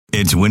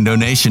It's Window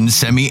Nation's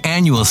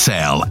semi-annual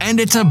sale, and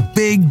it's a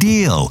big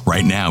deal.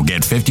 Right now,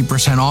 get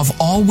 50% off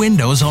all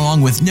windows along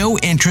with no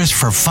interest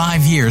for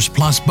 5 years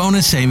plus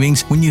bonus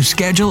savings when you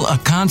schedule a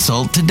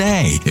consult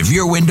today. If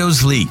your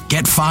windows leak,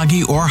 get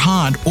foggy or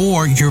hot,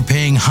 or you're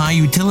paying high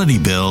utility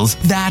bills,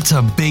 that's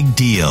a big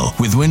deal.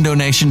 With Window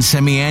Nation's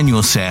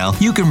semi-annual sale,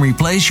 you can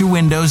replace your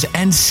windows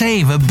and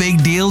save a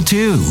big deal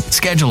too.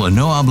 Schedule a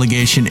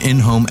no-obligation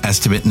in-home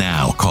estimate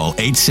now. Call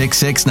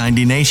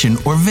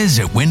 866-90NATION or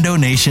visit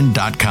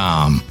windownation.com.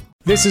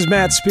 This is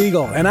Matt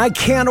Spiegel, and I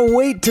can't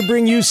wait to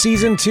bring you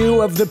Season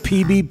 2 of the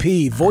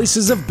PBP,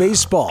 Voices of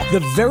Baseball. The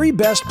very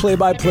best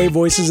play-by-play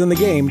voices in the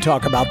game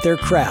talk about their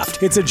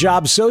craft. It's a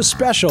job so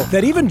special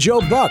that even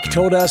Joe Buck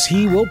told us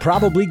he will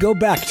probably go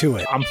back to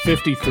it. I'm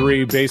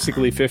 53,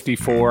 basically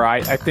 54.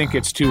 I think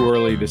it's too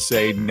early to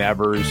say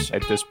nevers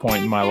at this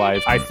point in my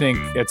life. I think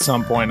at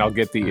some point I'll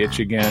get the itch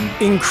again.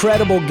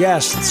 Incredible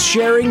guests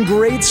sharing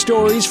great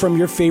stories from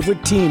your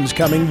favorite teams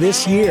coming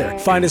this year.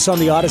 Find us on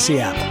the Odyssey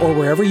app or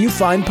wherever you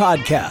find podcasts.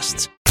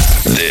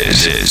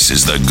 This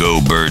is the Go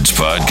Birds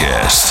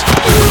Podcast.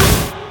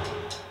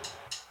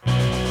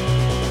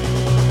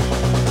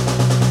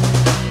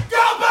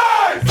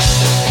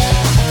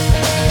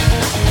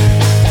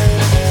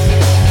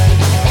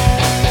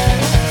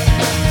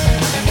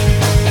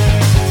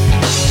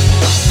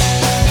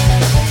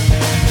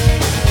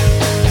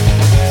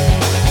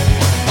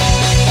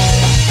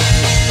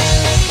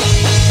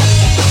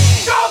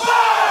 Go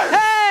Birds!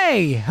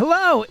 Hey,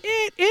 hello.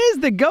 It is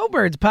the Go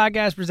Birds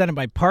podcast presented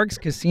by Parks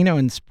Casino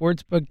and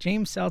Sportsbook.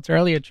 James Seltzer,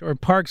 Eliot Shore,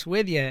 Parks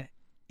with you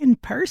in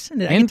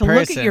person. I get to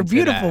look at your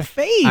beautiful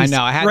face. I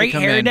know. I had Great to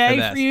come hair in day for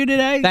this. for you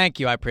today. Thank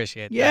you. I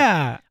appreciate that.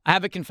 Yeah. I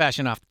have a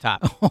confession off the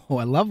top. Oh,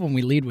 I love when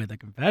we lead with a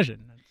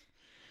confession.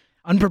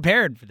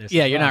 Unprepared for this.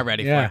 Yeah, as you're well. not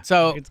ready for it.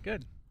 So it's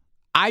good.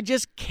 I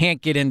just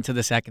can't get into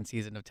the second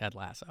season of Ted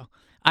Lasso.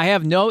 I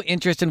have no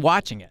interest in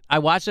watching it. I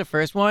watched the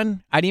first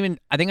one. I think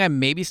I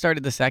maybe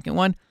started the second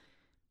one.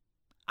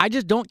 I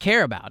just don't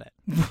care about it.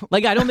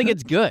 Like, I don't think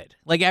it's good.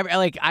 You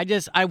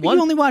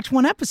only watch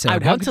one episode. I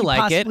How want could to you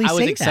like it. possibly I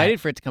was say excited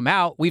that? for it to come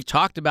out. We've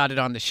talked about it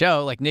on the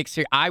show. Like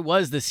I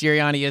was the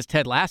Sirianni is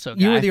Ted Lasso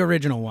guy. You were the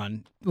original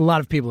one. A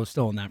lot of people have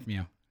stolen that from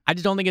you. I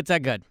just don't think it's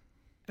that good.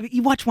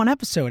 You watch one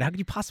episode. How could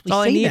you possibly That's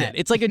all say I needed. that?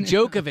 It's like a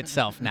joke of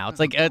itself now. It's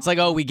like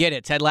oh, we get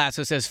it. Ted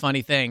Lasso says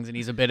funny things and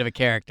he's a bit of a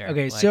character.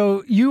 Okay, Like,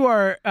 so you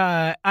are.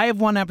 I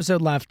have one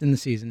episode left in the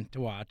season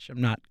to watch.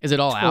 I'm not. Is it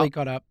all fully out?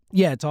 caught up.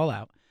 Yeah, it's all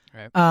out.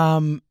 Right.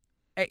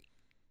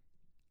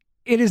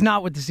 It is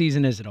not what the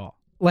season is at all.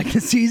 Like,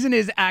 the season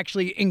is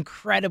actually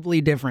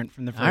incredibly different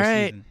from the first All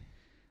right. season.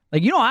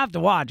 Like, you don't have to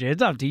watch it.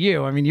 It's up to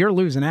you. I mean, you're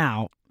losing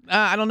out.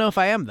 I don't know if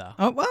I am though.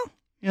 Oh, well,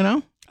 you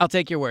know. I'll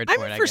take your word I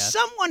for mean, it. I for guess.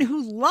 someone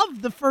who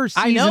loved the first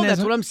season. I know that's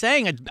as- what I'm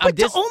saying. But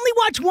to only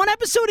watch one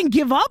episode and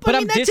give up? But I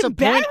mean, I'm that's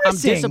disappointed.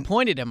 embarrassing. I'm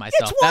disappointed in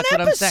myself. It's one That's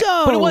what I'm saying. But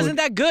it episode. wasn't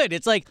that good.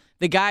 It's like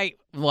the guy.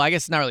 Well, I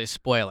guess it's not really a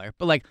spoiler,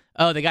 but like,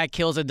 oh, the guy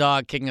kills a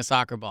dog kicking a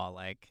soccer ball.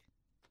 Like,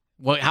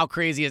 what? How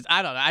crazy is?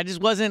 I don't know. I just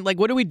wasn't like,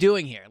 what are we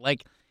doing here?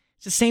 Like,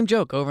 it's the same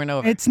joke over and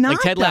over. It's not,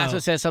 like Ted Lasso though.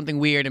 says something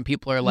weird, and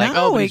people are like,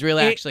 No, oh, but he's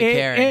really actually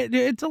caring.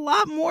 It's a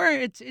lot more.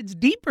 It's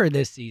deeper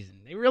this season.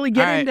 They really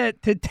get All right.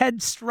 into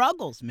Ted's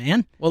struggles,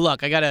 man. Well,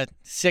 look, I got a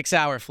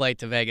 6-hour flight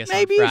to Vegas.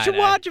 Maybe on you should Friday.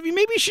 watch it.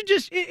 Maybe you should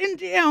just,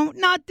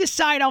 not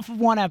decide off of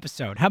one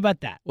episode. How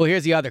about that? Well,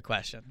 here's the other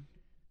question.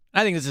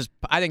 I think this is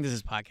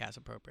podcast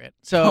appropriate.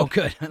 So, Oh,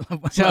 good.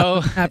 So,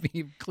 I'm happy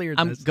you cleared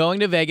I'm this. going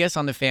to Vegas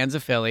on the Fans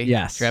of Philly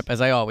Yes. trip,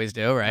 as I always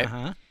do, right?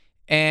 Uh-huh.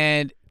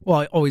 And Well,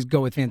 I always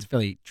go with Fans of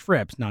Philly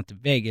trips, not to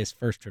Vegas.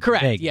 First trip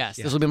correct, to Vegas. yes,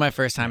 Yeah. this will be my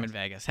first time in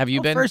Vegas. Have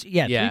you been? First,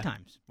 yeah, 3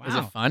 times. Wow. Is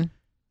it fun?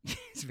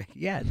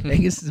 Yeah,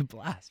 Vegas is a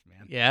blast,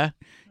 man. Yeah.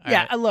 All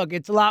Yeah, right. look,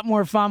 it's a lot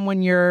more fun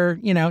when you're,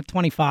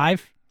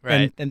 25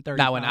 Right. than 35.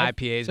 Not when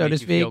IPAs so make to you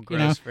speak, feel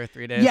gross for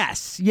 3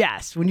 days.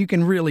 Yes, when you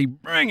can really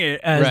bring it,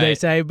 as they Right.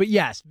 say. But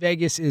yes,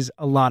 Vegas is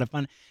a lot of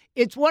fun.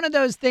 It's one of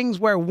those things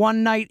where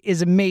one night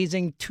is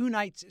amazing, 2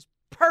 nights is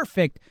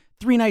perfect,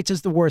 3 nights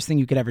is the worst thing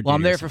you could ever do. Well,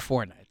 I'm to there for yourself.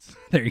 4 nights.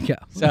 There you go.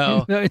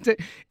 So-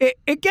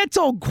 it gets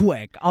old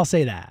quick. I'll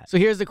say that. So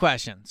here's the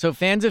question. So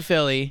Fans of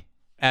Philly,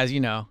 as you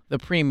know, the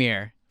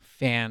premier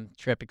fan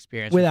trip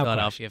experience Without for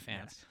Philadelphia question,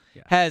 fans,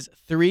 yes. has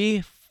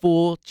 3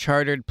 full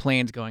chartered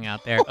planes going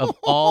out there of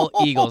all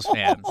Eagles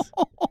fans.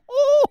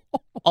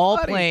 All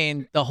Buddy.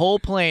 plane, the whole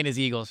plane is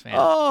Eagles fans.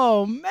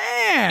 Oh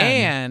man!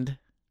 And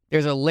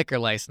there's a liquor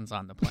license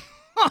on the plane.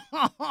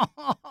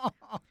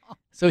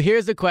 So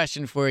here's the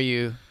question for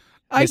you,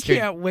 I Mr.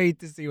 can't wait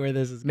to see where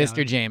this is going.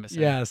 Mr.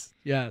 Jameson. Yes.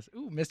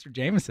 Ooh, Mr.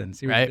 Jameson.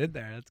 See what Right? you did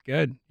there. That's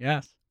good.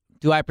 Yes.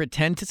 Do I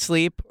pretend to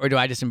sleep or do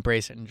I just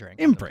embrace it and drink? on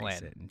the Embrace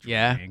plane? it. And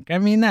Yeah. drink. I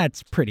mean,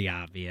 that's pretty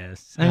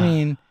obvious. I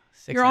mean,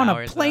 6 you're on a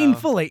hours, plane though.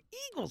 full of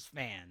Eagles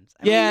fans.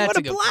 I Yeah, mean, that's what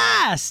a good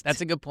blast.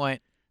 That's a good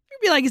point.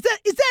 You'd be like, is that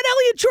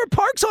Eliot Shore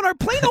Parks on our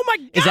plane? Oh my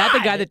God. Is that the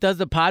guy that does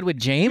the pod with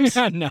James?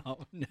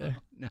 No.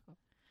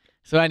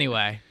 So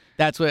anyway,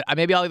 that's what.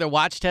 Maybe I'll either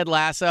watch Ted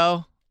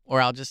Lasso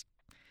or I'll just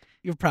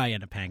You'll probably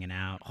end up hanging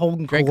out.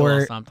 Holding Drink a little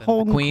court. something.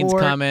 Holding The Queen's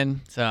court.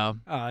 coming, so.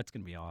 Oh, it's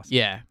going to be awesome.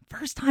 Yeah.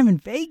 First time in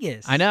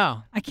Vegas. I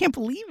know. I can't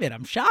believe it.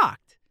 I'm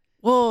shocked.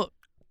 Well,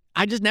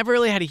 I just never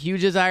really had a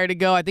huge desire to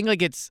go. I think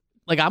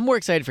I'm more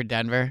excited for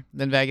Denver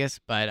than Vegas,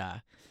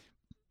 but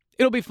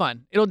it'll be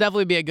fun. It'll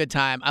definitely be a good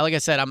time. Like I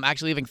said, I'm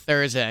actually leaving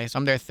Thursday, so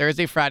I'm there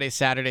Thursday, Friday,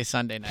 Saturday,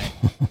 Sunday night.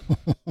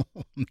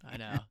 I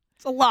know.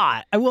 It's a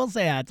lot. I will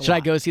say that. Should I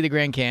go see the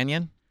Grand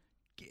Canyon?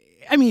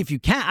 I mean, if you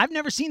can. I've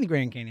never seen the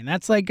Grand Canyon.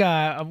 That's like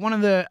one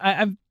of the.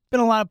 I've been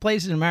a lot of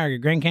places in America.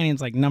 Grand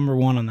Canyon's like number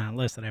one on that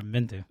list that I haven't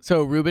been to.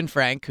 So Ruben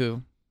Frank,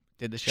 who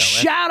did the show,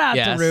 shout out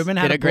to Ruben.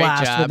 Had did a great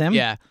blast job. with him.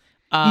 Yeah.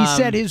 He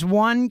said his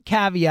one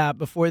caveat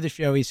before the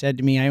show. He said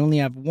to me, "I only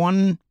have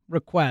one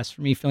request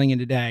for me filling in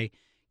today.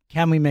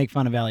 Can we make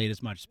fun of Eliot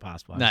as much as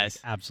possible?" Nice.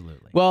 Like,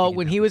 absolutely. Well,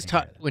 when he was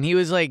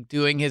like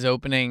doing his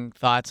opening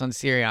thoughts on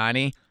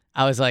Sirianni,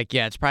 I was like,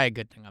 yeah, it's probably a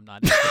good thing I'm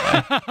not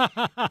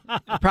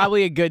today.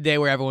 Probably a good day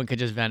where everyone could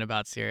just vent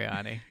about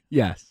Sirianni.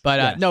 Yes. But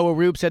yes. no, well,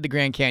 Rube said the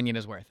Grand Canyon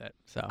is worth it.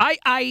 So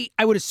I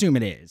would assume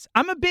it is.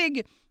 I'm a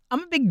big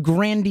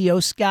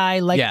grandiose guy.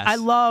 Like Yes. I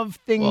love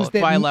things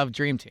that's why I love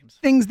dream teams.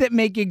 Things that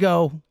make you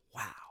go,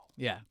 wow.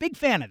 Yeah. Big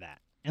fan of that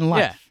in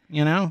life.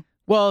 You know?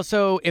 Well,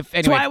 so if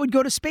anyway, that's why I would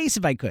go to space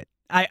if I could.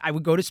 I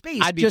would go to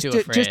space. I'd be just too to,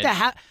 afraid. Just to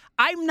have.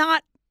 I'm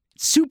not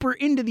super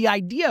into the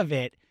idea of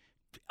it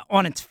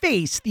on its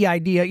face. The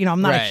idea,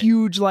 I'm not a Right.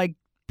 huge like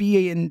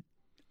being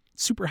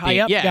super high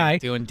up guy,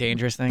 doing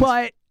dangerous things.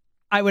 but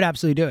I would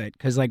absolutely do it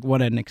because like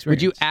what an experience.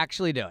 Would you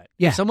actually do it?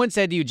 Yeah. If someone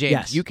said to you, James,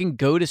 Yes. you can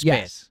go to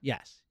space.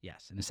 Yes.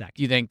 In a second.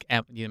 Do you think?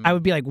 I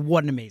would be like,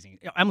 what an amazing.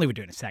 Emily would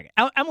do it in a second.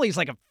 Emily's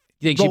like a.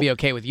 You think she'd be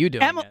okay with you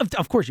doing it?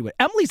 Of course you would.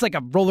 Emily's like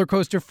a roller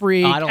coaster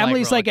freak. Oh, I don't like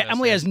Emily's roller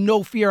Emily has coasters.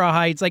 no fear of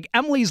heights. Like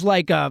Emily's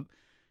like a.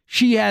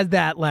 She has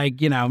that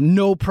like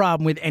no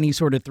problem with any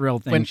sort of thrill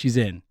thing she's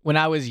in. When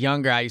I was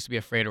younger, I used to be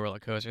afraid of roller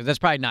coasters. That's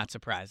probably not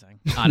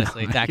surprising,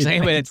 honestly. To actually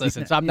anybody that's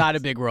listening. So I'm not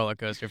a big roller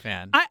coaster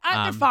fan.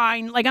 They're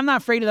fine. Like I'm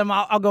not afraid of them.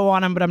 I'll go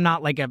on them, but I'm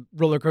not like a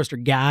roller coaster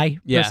guy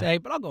Yeah. per se.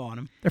 But I'll go on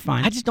them. They're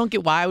fine. I just don't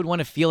get why I would want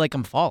to feel like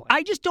I'm falling.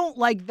 I just don't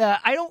like the.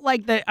 I don't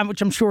like the.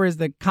 Which I'm sure is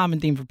the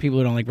common theme for people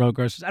who don't like roller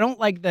coasters. I don't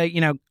like the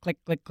click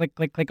click click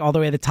click click all the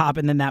way to the top,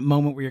 and then that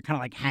moment where you're kind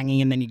of like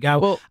hanging and then you go.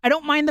 Well, I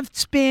don't mind the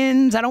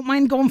spins. I don't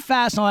mind going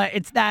fast and all that.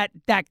 It's that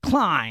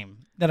climb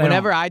that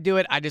Whenever I I do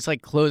it, I just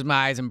like close my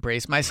eyes and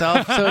brace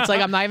myself. So it's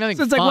like I'm not even having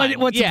So it's like, fun.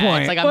 what's the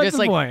point? It's like I'm What's just the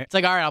like point? it's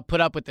like all right, I'll put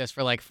up with this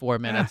for like 4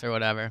 minutes or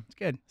whatever. It's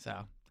good. So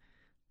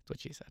that's what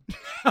she said.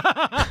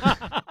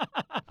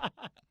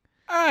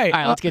 All right. All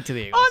right, let's get to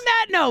the Eagles. On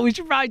that note, we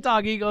should probably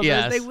talk Eagles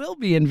Yes. as they will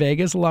be in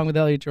Vegas along with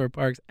Eliot Shore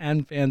Parks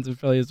and fans of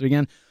Philly this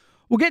weekend.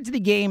 We'll get to the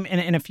game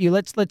in a few.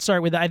 Let's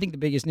start with I think the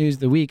biggest news of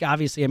the week.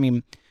 Obviously, I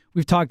mean,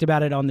 we've talked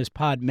about it on this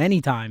pod many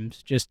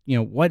times. Just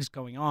what's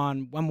going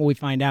on? When will we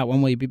find out?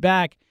 When will he be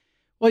back?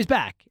 Well, he's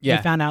back. Yeah.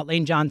 We found out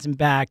Lane Johnson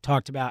back.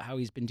 Talked about how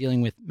he's been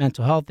dealing with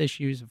mental health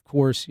issues. Of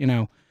course,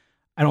 I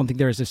don't think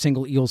there is a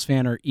single Eagles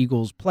fan or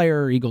Eagles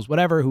player or Eagles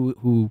whatever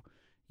who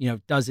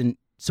doesn't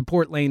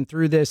support Lane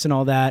through this and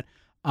all that.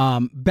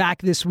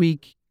 Back this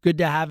week. Good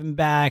to have him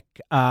back.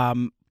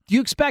 Do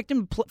you expect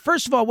him?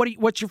 First of all,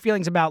 what's your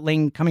feelings about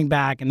Lane coming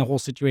back and the whole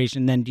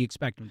situation? Then do you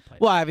expect him to play?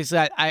 Well, obviously,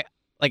 I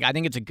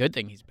think it's a good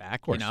thing he's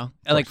back. Course,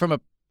 Like from a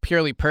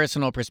purely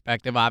personal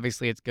perspective,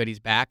 obviously it's good he's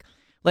back.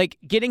 Like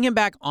getting him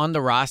back on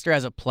the roster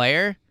as a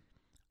player,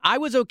 I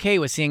was okay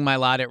with seeing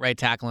Eliot at right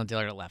tackle and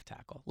Dillard at left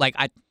tackle. Like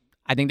I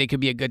think they could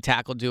be a good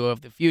tackle duo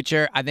of the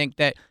future. I think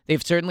that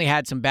they've certainly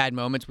had some bad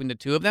moments between the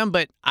two of them,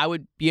 but I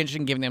would be interested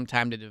in giving them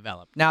time to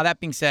develop. Now,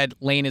 that being said,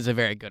 Lane is a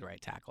very good right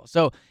tackle.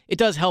 So it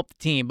does help the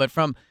team, but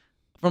from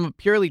a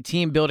purely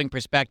team building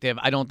perspective,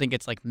 I don't think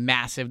it's like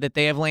massive that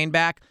they have Lane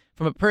back.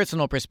 From a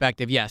personal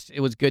perspective, yes,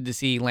 it was good to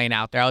see Lane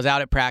out there. I was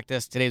out at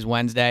practice. Today's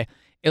Wednesday.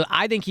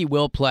 I think he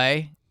will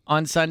play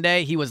on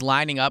Sunday. He was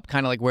lining up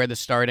kind of like where the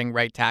starting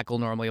right tackle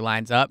normally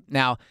lines up.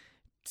 Now,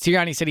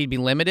 Sirianni said he'd be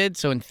limited,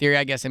 so in theory,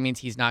 I guess it means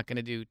he's not going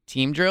to do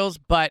team drills,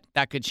 but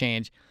that could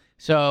change.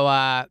 So,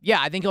 I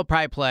think he'll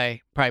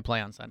probably play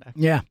on Sunday.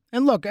 Yeah.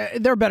 And look,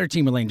 they're a better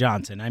team with Lane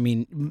Johnson. I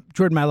mean,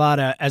 Jordan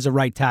Mailata as a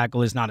right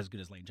tackle is not as good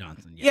as Lane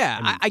Johnson. Yet.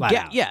 Yeah, I flat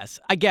get. out. Yes,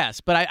 I guess,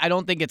 but I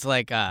don't think it's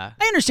like. I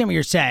understand what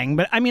you're saying,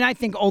 but I mean, I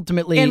think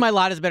ultimately. And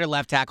Mailata's a better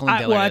left tackle than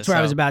Dillard. Well, that's where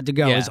I was so, about to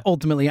go. yeah. Is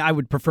ultimately, I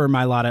would prefer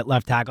Mailata at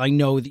left tackle. I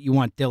know that you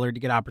want Dillard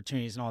to get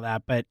opportunities and all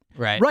that, but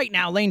right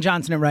now, Lane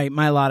Johnson at right,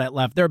 Mailata at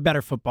left. They're a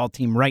better football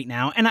team right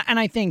now, and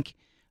I think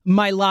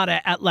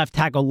Mailata at left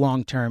tackle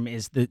long term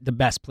is the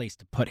best place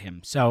to put him.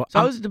 So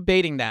I was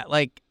debating that.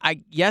 Like, I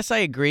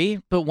agree,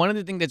 but one of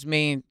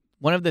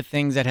the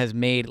things that has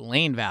made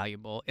Lane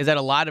valuable is that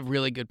a lot of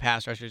really good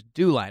pass rushers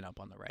do line up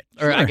on the right,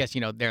 or I guess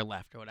they're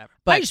left or whatever.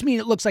 But I just mean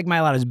it looks like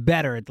Mailata is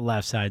better at the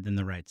left side than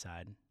the right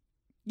side.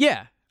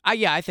 Yeah. I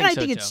think and I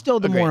so think too. it's still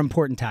the Agreed. more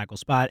important tackle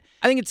spot.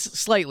 I think it's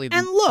slightly.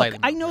 And look, slightly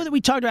I know that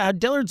we talked about how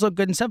Dillard's looked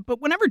good and stuff, but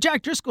whenever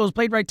Jack Driscoll has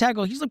played right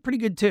tackle, he's looked pretty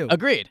good too.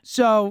 Agreed.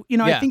 So, I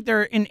Yeah. think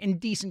they're in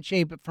decent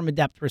shape from a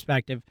depth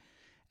perspective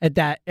at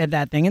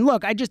that thing. And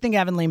look, I just think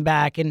having Lane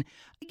back and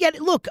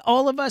look,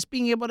 all of us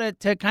being able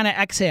to kind of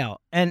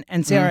exhale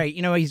and say, all right,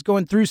 he's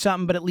going through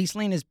something, but at least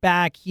Lane is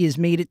back. He has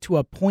made it to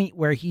a point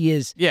where he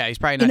is he's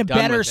probably not in a done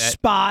better with it.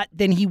 spot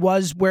than he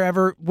was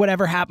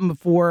whatever happened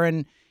before.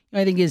 And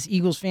I think as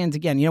Eagles fans,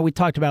 again, we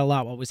talked about a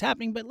lot what was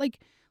happening, but like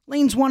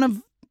Lane's one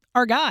of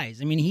our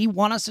guys. I mean, he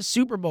won us a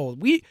Super Bowl.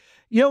 We,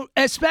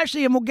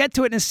 especially, and we'll get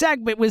to it in a sec,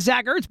 but with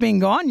Zach Ertz being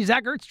gone,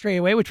 Zach Ertz trade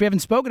away, which we haven't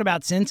spoken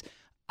about since,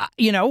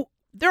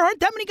 there aren't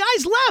that many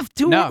guys left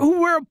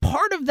who were a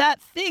part of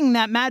that thing,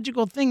 that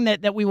magical thing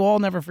that we will all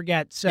never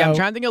forget. So I'm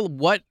trying to think of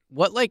what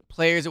like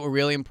players that were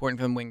really important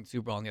for them winning the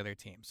Super Bowl on the other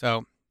team.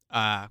 So,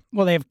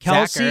 well, they have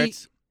Kelsey. Zach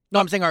Ertz. No,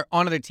 I'm saying on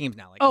other teams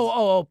now.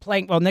 Like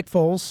playing. Well, Nick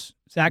Foles,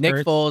 Zach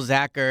Ertz,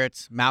 Zach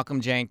Ertz, Malcolm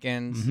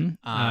Jenkins,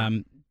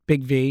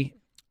 Big V,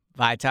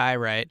 Vitae,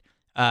 right?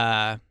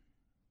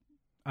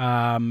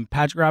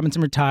 Patrick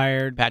Robinson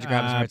retired.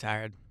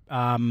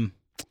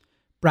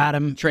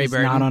 Bradham Trey is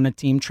Burton. not on a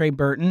team. Trey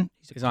Burton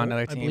He's on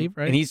another team, I believe,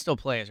 right? And he still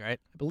plays,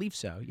 right? I believe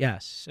so.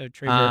 Yes. So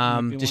Trey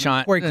Burton.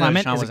 Deshaun. Corey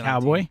Clement Deshaun is a wasn't on the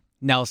Cowboy. team.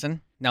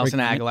 Nelson Clement,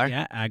 Aguilar.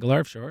 Yeah,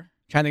 Aguilar, sure.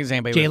 Trying to think if there's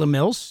anybody. Jalen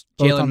Mills.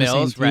 Both on the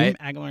same team. Right?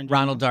 Aguilar and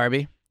Ronald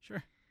Darby.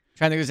 Sure.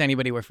 Trying to think if there's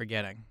anybody we're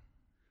forgetting.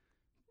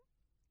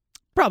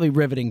 Probably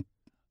riveting.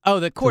 Oh,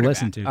 the quarterback.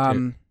 listen to,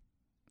 too.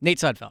 Nate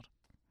Sudfeld.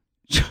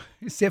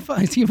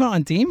 Is he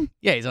on team?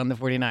 Yeah, he's on the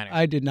 49ers.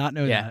 I did not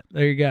know that.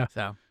 There you go.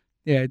 So.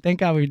 Yeah, thank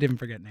God we didn't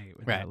forget Nate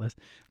with Right. that list.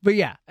 But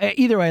yeah,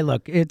 either way,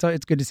 look,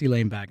 it's good to see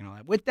Lane back and all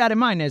that. With that in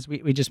mind, as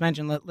we just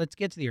mentioned, let's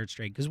get to the Ertz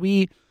trade, because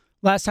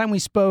last time we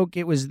spoke,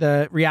 it was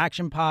the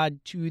reaction pod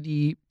to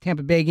the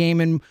Tampa Bay game,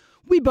 and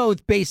we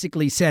both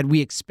basically said we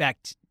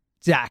expect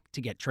Zach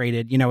to get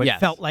traded. It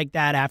felt like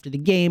that after the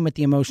game with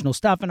the emotional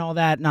stuff and all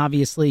that, and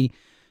obviously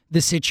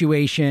the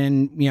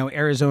situation,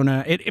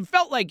 Arizona, it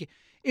felt like.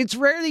 It's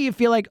rare that you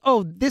feel like,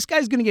 oh, this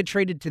guy's going to get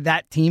traded to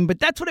that team, but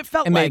that's what it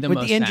felt like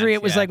with the injury.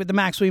 It was like with the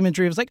Max Williams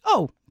injury, it was like,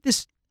 oh,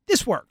 this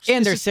works.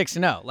 And they're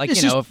 6-0. Like,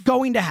 this is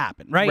going to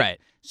happen, right? Right.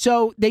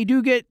 So they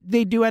do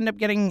end up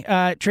getting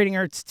trading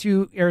Ertz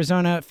to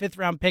Arizona, 5th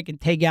round pick, and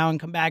Tay Gowan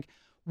come back.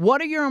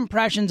 What are your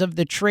impressions of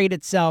the trade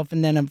itself,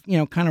 and then of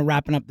kind of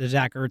wrapping up the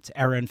Zach Ertz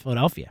era in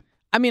Philadelphia?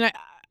 I mean,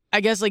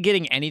 I guess like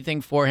getting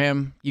anything for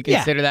him, you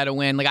consider that a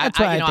win. Like I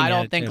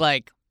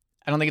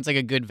don't think it's like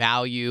a good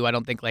value. I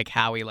don't think like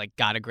Howie like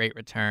got a great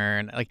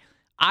return. Like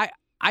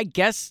I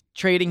guess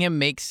trading him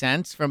makes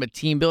sense from a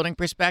team building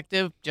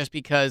perspective, just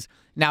because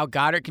now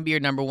Goddard can be your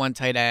number 1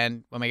 tight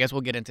end. Well, I guess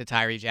we'll get into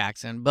Tyree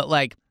Jackson, but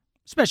like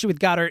especially with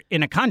Goddard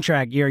in a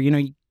contract year,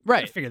 you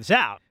gotta figure this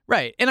out.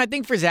 Right. And I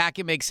think for Zach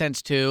it makes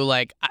sense too.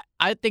 Like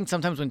I think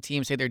sometimes when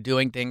teams say they're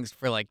doing things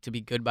for like to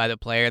be good by the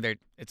player,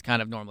 it's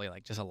kind of normally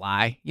like just a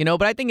lie,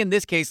 But I think in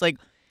this case, like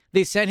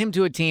they sent him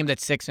to a team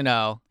that's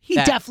 6-0. He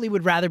definitely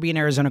would rather be an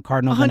Arizona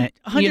Cardinal than it.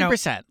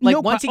 100%.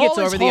 Like once he gets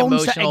over the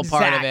emotional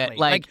part of it,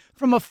 like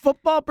from a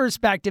football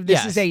perspective,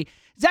 this is a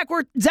Zach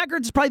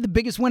Ertz is probably the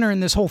biggest winner in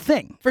this whole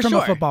thing. For from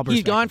sure. a football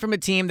perspective. He's gone from a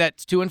team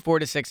that's 2-4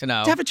 to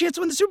 6-0. To have a chance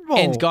to win the Super Bowl.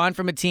 And he's gone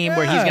from a team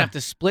where he's going to have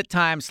to split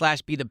time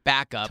 / be the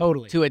backup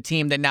to a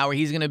team that now where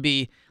he's going to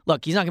be,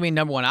 look, he's not going to be a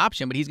number 1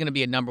 option, but he's going to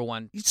be a number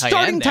 1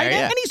 starting tight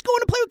end, and he's going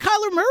to play with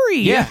Kyler Murray.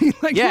 Yeah,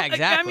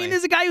 exactly. I mean,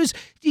 there's a guy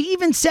he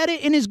even said it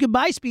in his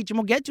goodbye speech, and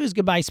we'll get to his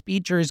goodbye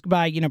speech or his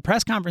goodbye,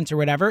 press conference or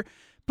whatever.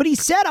 But he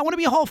said, I want to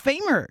be a Hall of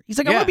Famer. He's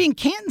like, I want to be in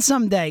Canton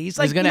someday. He's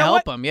like, he's going to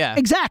help him, yeah.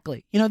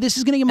 Exactly. This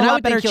is going to give him a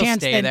lot better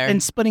chance than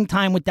splitting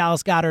time with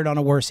Dallas Goedert on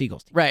a worse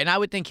Eagles team. Right, and I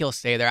would think he'll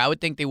stay there. I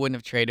would think they wouldn't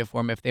have traded for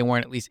him if they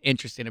weren't at least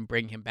interested in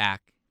bringing him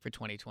back for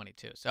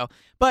 2022. So,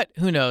 but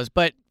who knows?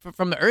 But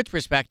from the Ertz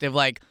perspective,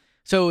 like,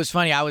 so it was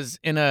funny. I was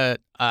in a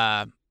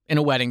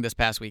wedding this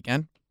past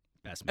weekend,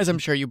 as I'm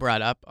sure you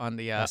brought up on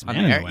the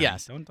air.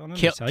 Yes, don't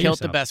killed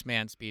the best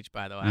man speech,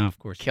 by the way. No, of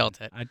course, killed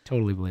it. I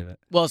totally believe it.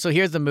 Well, so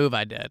here's the move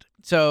I did.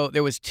 So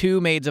there was 2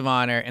 maids of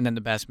honor and then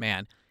the best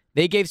man.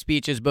 They gave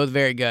speeches, both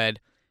very good,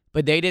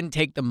 but they didn't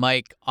take the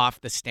mic off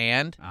the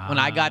stand. When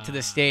I got to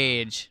the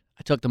stage,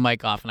 I took the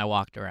mic off and I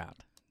walked around.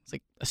 It's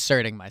like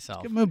asserting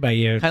myself. Good move by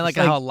you. Kind of like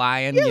how a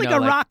lion. You're like a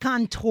rock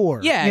on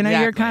tour. Yeah,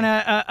 exactly. You're kind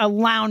of a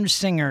lounge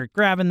singer,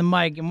 grabbing the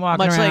mic and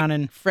walking much around. Like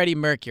and Freddie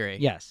Mercury.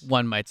 Yes,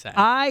 one might say.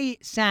 I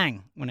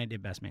sang when I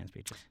did best man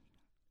speeches.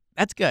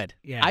 That's good.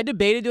 Yeah. I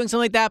debated doing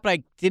something like that, but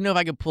I didn't know if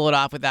I could pull it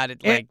off without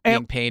it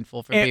being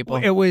painful for people.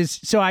 It was,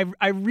 so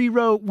I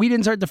rewrote We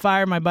Didn't Start the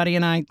Fire, my buddy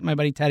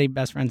Teddy,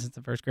 best friends since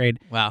the first grade.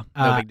 Wow.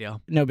 No big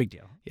deal. No big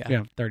deal.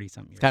 Yeah.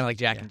 30-something years. Kind of like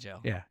Jack and Jill.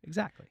 Yeah,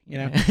 exactly.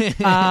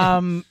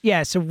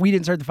 So We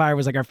Didn't Start the Fire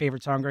was like our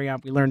favorite song growing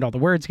up. We learned all the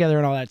words together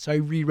and all that. So I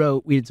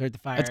rewrote We Didn't Start the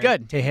Fire. That's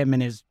good. To him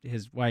and his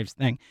wife's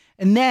thing.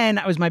 And then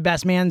I was my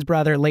best man's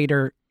brother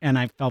later, and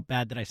I felt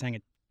bad that I sang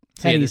it.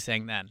 So you had to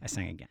sing then. I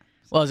sang again.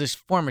 Well, as a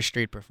former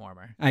street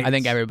performer, I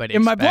think everybody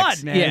in expects. my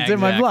blood, man. Yeah, it's in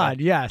my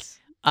blood. Yes.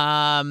 So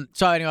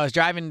anyway, I was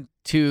driving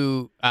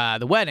to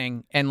the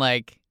wedding, and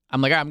like I'm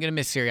like, all right, I'm gonna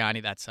miss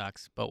Sirianni. That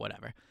sucks, but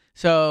whatever.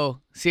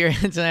 So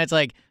Sirianni, and it's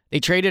like they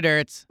traded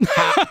Ertz.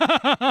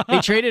 They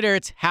traded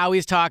Ertz.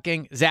 Howie's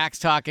talking, Zach's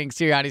talking,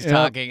 Sirianni's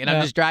talking, and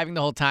I'm just driving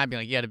the whole time,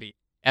 being like, you got to be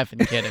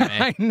effing kidding me?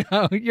 I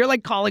know. You're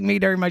like calling me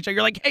during my show.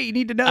 You're like, hey, you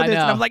need to know I this.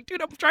 know. And I'm like,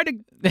 dude, I'm trying to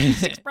do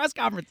 6 press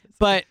conferences.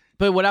 But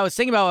what I was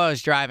thinking about while I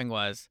was driving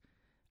was,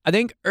 I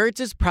think Ertz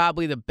is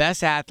probably the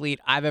best athlete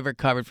I've ever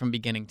covered from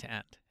beginning to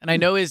end. And I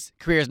know his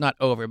career is not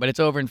over, but it's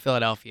over in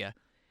Philadelphia.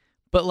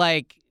 But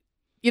like,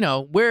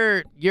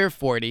 you're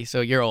 40,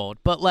 so you're old.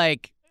 But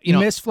like, you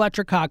missed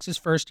Fletcher Cox's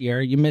first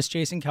year. You missed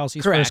Jason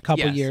Kelsey's first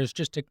couple years,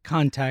 just to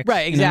context.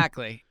 Right,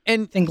 exactly.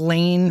 And I think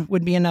Lane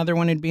would be another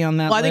one who'd be on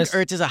that list. I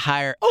think Ertz is a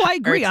higher. Oh, I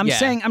agree.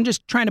 Ertz, I'm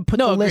just trying to put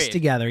the list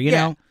together, you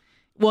know?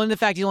 Well, and the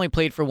fact he's only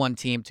played for one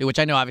team, too, which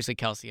I know obviously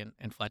Kelsey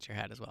and Fletcher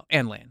had as well,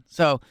 and Lane.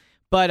 So,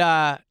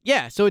 but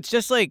so it's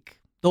just like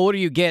the older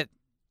you get,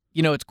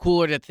 it's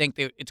cooler to think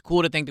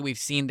that we've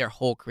seen their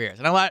whole careers.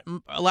 And a lot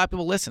of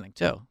people listening,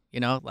 too,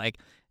 like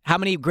how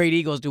many great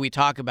Eagles do we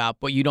talk about,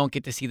 but you don't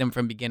get to see them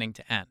from beginning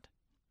to end?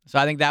 So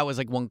I think that was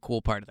like one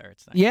cool part of the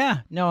Ertz thing.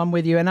 Yeah, no, I'm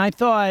with you. And I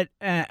thought,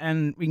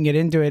 and we can get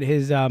into it,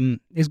 his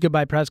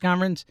goodbye press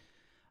conference,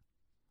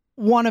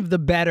 one of the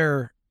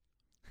better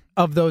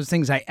of those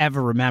things I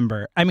ever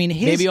remember. I mean,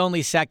 maybe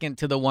only second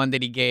to the one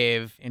that he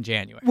gave in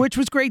January, which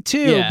was great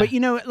too. Yeah. But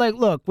like,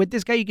 look, with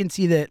this guy, you can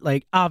see that,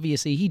 like,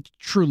 obviously he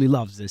truly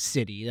loves this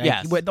city. Like,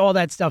 yes, with all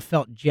that stuff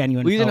felt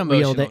genuine. He's an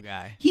emotional real,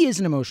 guy. He is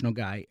an emotional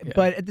guy,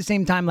 but at the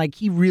same time, like,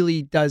 he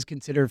really does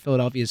consider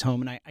Philadelphia his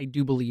home, and I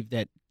do believe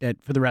that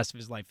for the rest of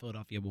his life,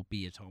 Philadelphia will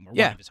be his home or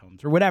one of his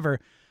homes or whatever.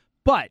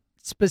 But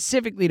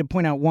specifically to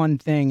point out one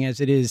thing,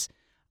 as it is.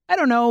 I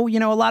don't know,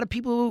 a lot of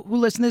people who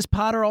listen to this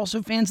pod are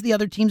also fans of the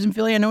other teams in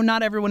Philly. I know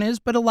not everyone is,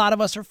 but a lot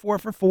of us are 4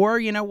 for 4,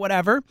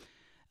 whatever.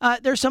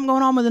 There's something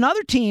going on with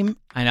another team.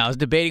 I know. I was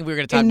debating if we were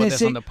going to talk about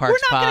this on the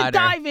Parks pod. We're not going to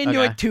dive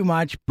into it too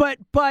much, but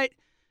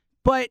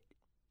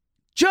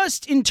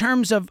just in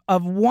terms of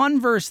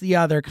one versus the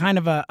other, kind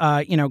of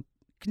a,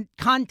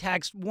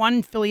 context,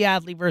 one Philly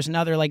athlete versus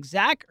another, like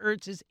Zach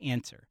Ertz's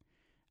answer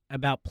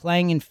about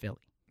playing in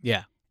Philly.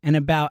 Yeah. And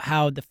about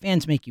how the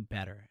fans make you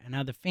better and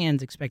how the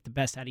fans expect the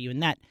best out of you.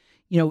 And that,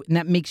 and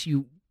that makes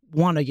you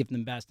want to give them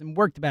the best and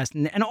work the best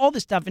and all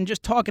this stuff. And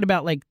just talking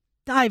about, like,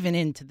 diving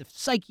into the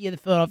psyche of the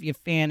Philadelphia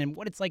fan and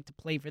what it's like to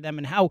play for them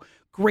and how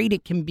great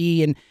it can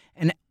be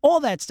and all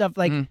that stuff.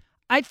 Like,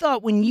 I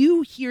thought when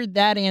you hear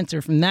that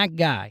answer from that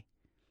guy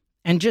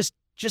and just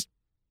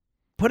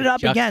put it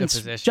up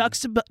against,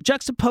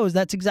 juxtapose,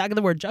 that's exactly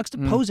the word,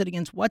 juxtapose it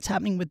against what's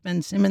happening with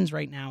Ben Simmons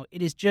right now.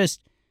 It is just,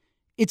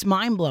 it's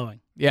mind-blowing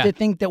to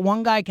think that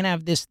one guy can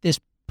have this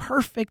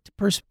perfect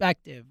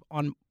perspective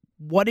on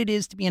what it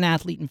is to be an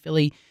athlete in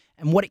Philly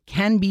and what it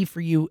can be for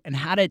you and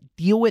how to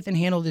deal with and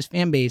handle this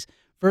fan base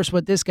versus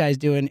what this guy's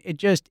doing.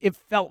 It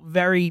felt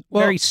very,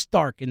 very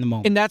stark in the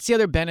moment. And that's the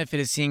other benefit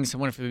of seeing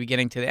someone from the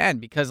beginning to the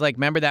end, because, like,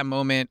 remember that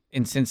moment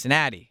in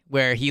Cincinnati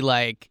where he,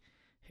 like,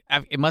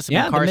 it must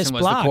have been Carson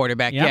was the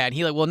quarterback. Yep. Yeah, and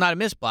he, like, well, not a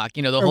missed block,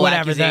 the whole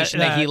accusation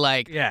that he,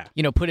 like,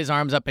 put his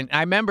arms up. And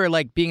I remember,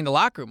 like, being in the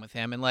locker room with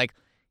him and, like,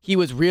 he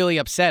was really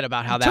upset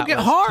about how that was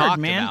talked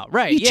about.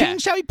 Right, he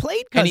changed how he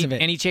played because of it.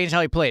 And he changed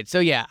how he played. So,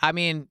 yeah, I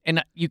mean,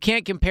 and you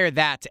can't compare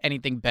that to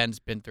anything Ben's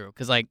been through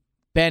because, like,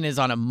 Ben is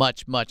on a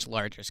much, much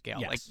larger scale.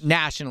 Yes. Like,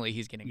 nationally,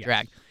 he's getting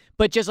dragged.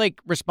 But just, like,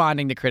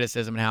 responding to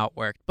criticism and how it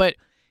worked. But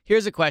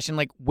here's a question.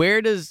 Like,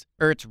 where does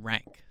Ertz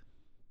rank?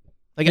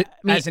 Like,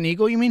 as an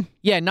Eagle, you mean?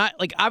 Yeah, not,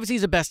 like, obviously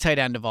he's the best tight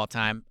end of all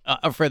time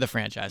for the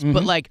franchise.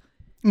 But, like,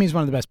 I mean, he's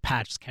one of the best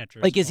patch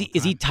catchers. Like, is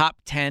he top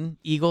 10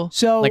 Eagle?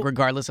 So, like,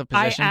 regardless of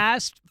position? I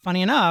asked,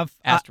 funny enough.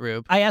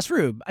 Rube. I asked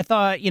Rube. I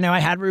thought, I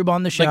had Rube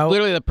on the show. Like,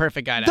 literally the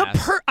perfect guy to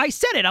ask. I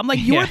said it. I'm like,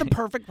 you're the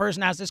perfect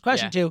person to ask this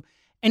question to.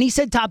 And he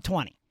said top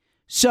 20.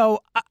 So,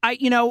 I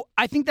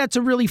think that's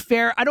a really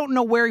fair. I don't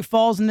know where he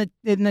falls in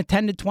the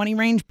 10 to 20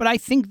 range, but I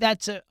think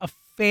that's a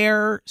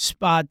fair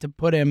spot to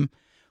put him,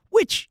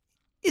 which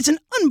is an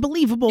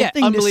unbelievable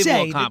thing to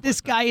say, that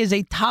this guy is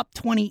a top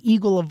 20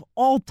 Eagle of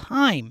all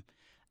time.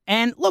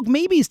 And look,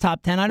 maybe he's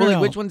top 10. I don't know.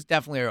 Which ones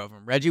definitely are over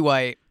him? Reggie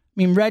White. I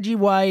mean, Reggie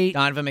White.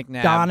 Donovan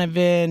McNabb.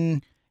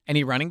 Donovan.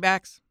 Any running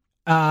backs?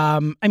 I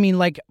mean,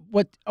 like,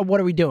 what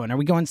are we doing? Are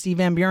we going Steve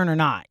Van Buren or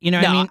not? You know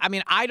what I mean? I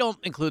mean, I don't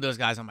include those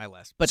guys on my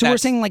list. But so we're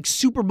saying, like,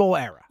 Super Bowl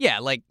era. Yeah,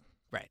 like,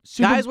 right.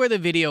 Guys where the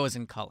video is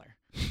in color.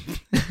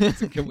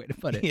 That's a good way to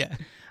put it. Yeah.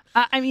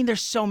 I mean,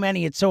 there's so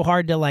many. It's so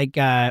hard to, like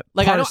I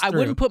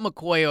wouldn't put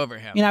McCoy over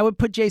him. I would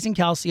put Jason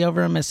Kelsey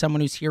over him as someone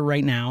who's here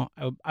right now.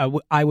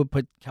 I would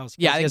put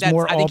Kelsey. Yeah, I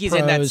think he's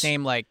in that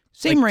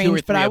same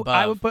range. But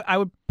I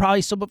would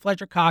probably still put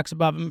Fletcher Cox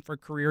above him for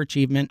career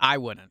achievement. I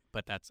wouldn't,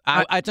 but it's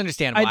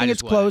understandable. I think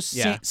it's close,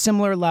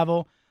 similar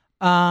level.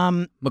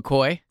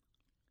 McCoy.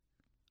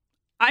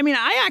 I mean,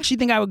 I actually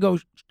think I would go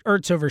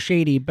Ertz over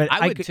Shady, but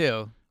I would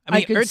too. I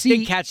mean, Ertz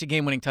did catch the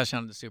game-winning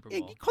touchdown in the Super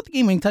Bowl. He caught the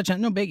game-winning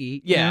touchdown, no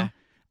biggie. Yeah.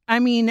 I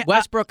mean,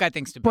 Westbrook, I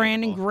think, is debatable.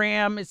 Brandon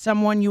Graham is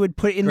someone you would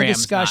put in the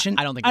discussion.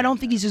 I don't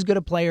think he's as good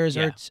a player as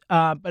Ertz.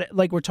 But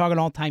like, we're talking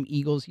all-time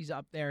Eagles, he's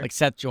up there. Like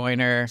Seth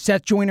Joyner.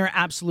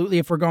 Absolutely.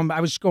 If we're going,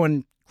 I was just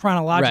going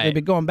chronologically,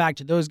 but going back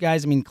to those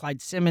guys, I mean,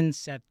 Clyde Simmons,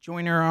 Seth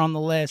Joyner are on the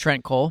list.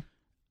 Trent Cole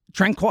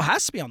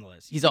has to be on the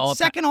list. He's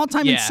second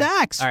all-time in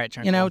sacks. All right,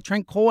 Trent Cole.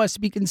 Trent Cole has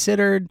to be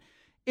considered.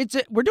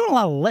 We're doing a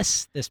lot of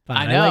lists this pod.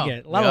 I know. I like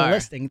it. A lot of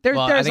listing. Well,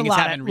 I there's think a it's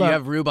lot. happened. You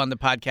have Rube on the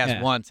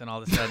podcast once, and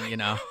all of a sudden, I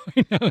know,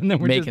 and then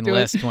we're making just doing,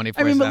 lists 24/7.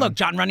 I mean, but look,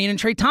 John Runyon and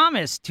Trey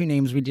Thomas, 2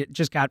 names we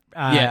just got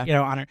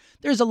honor.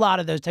 There's a lot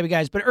of those type of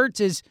guys, but Ertz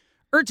is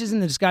in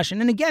the discussion,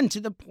 and again, to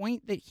the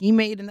point that he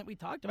made and that we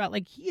talked about,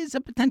 like he is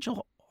a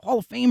potential Hall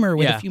of Famer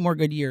with a few more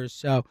good years.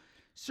 So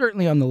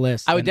certainly on the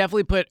list. I would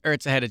definitely put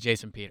Ertz ahead of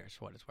Jason Peters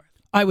for what it's worth.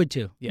 I would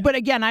too. Yeah. But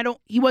again,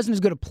 he wasn't as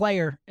good a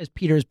player as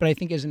Peters, but I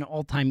think as an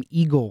all-time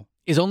Eagle.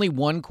 Is only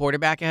one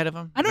quarterback ahead of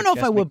him? I don't know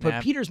if I would,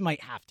 but Peters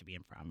might have to be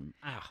in front of him.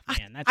 Oh,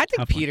 man, that's I think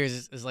tough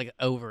Peters is like an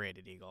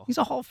overrated Eagle. He's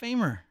a Hall of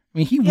Famer. I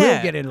mean, he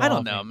will get into I Hall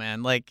don't of know, Fame.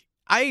 man. Like,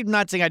 I'm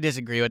not saying I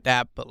disagree with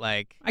that, but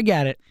like, I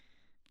get it.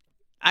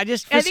 I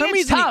just I for some think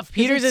it's reason tough.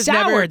 Peters is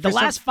soured. never The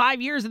last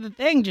 5 years of the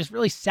thing just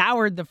really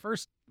soured the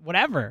first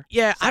whatever.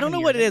 Yeah, I don't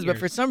know what it is, but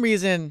for years. some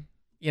reason,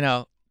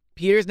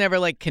 Peters never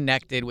like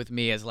connected with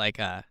me as like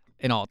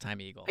an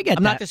all-time Eagle. I get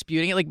I'm that. not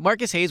disputing it. Like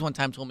Marcus Hayes one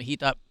time told me he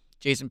thought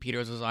Jason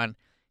Peters was on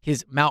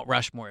his Mount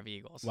Rushmore of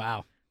Eagles.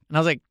 Wow. And I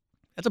was like,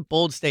 that's a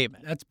bold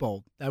statement. That's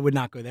bold. I would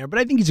not go there, but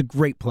I think he's a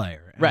great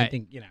player. And I Right.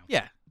 think,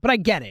 Yeah. But I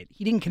get it.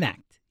 He didn't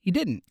connect. He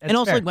didn't. That's And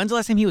also, fair. like, when's the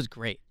last time he was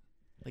great?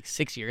 Like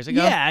 6 years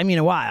ago? Yeah, I mean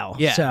a while.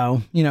 Yeah.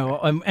 So,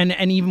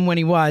 and even when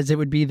he was, it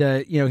would be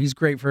he's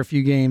great for a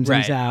few games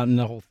and he's Right. out and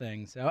the whole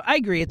thing. So I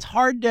agree. It's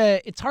hard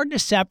to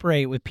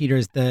separate with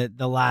Peters the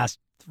last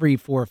 3,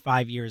 4,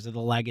 5 years of the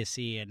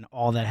legacy and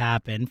all that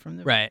happened from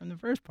the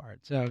first part.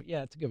 So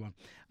yeah, it's a good one.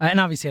 And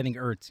obviously I think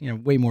Ertz,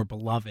 way more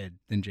beloved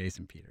than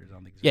Jason Peters. I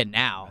don't think. Yeah,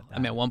 now. I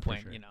mean, at one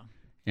point, sure.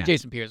 Yeah.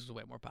 Jason Peters was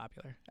way more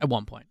popular. At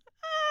one point.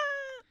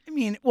 I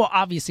mean, well,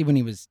 obviously when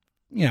he was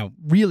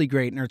really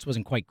great, and Ertz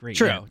wasn't quite great.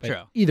 True, yet, but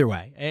true. Either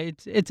way,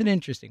 it's an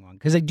interesting one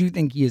because I do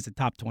think he is a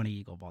top 20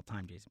 Eagle of all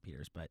time, Jason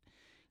Peters, but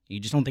you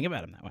just don't think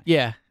about him that way.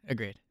 Yeah,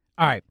 agreed.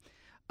 All right,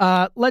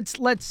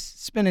 let's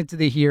spin it to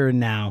the here and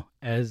now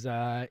as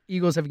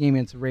Eagles have a game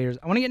against the Raiders.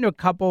 I want to get into a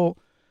couple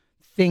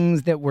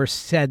things that were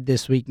said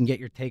this week and get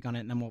your take on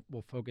it, and then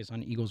we'll focus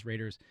on Eagles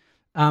Raiders.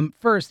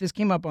 First, this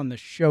came up on the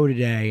show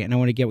today, and I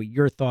want to get what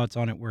your thoughts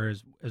on it were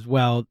as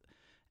well.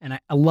 And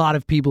a lot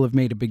of people have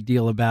made a big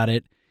deal about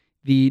it.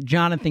 The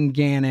Jonathan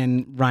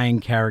Gannon,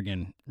 Ryan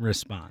Kerrigan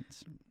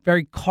response.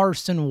 Very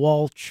Carson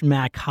Walsh,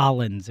 Mac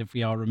Hollins, if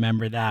we all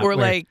remember that. Or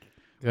like,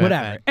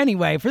 whatever.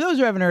 Anyway, for those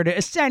who haven't heard it,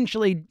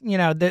 essentially,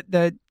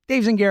 the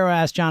Dave Zangaro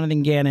asked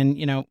Jonathan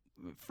Gannon,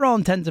 for all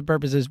intents and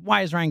purposes,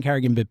 why is Ryan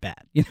Kerrigan a bit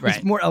bad? Right.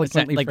 It's more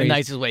eloquently like phrased. the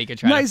nicest way you could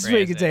try Nicest to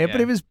way you could say it, yeah.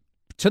 but it was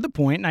to the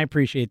point, and I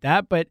appreciate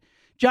that. But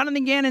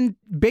Jonathan Gannon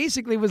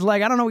basically was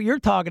like, I don't know what you're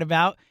talking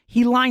about.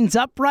 He lines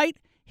up right.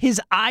 His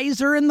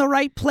eyes are in the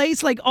right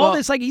place. Like all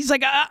this, like he's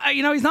like,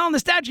 he's not on the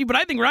stat sheet, but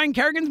I think Ryan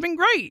Kerrigan's been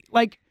great.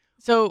 Like,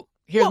 so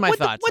here's my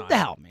thoughts. What the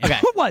hell, man? Okay.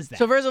 What was that?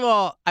 So first of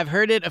all, I've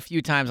heard it a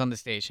few times on the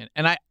station,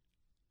 and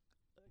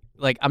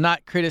I'm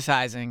not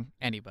criticizing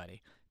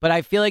anybody, but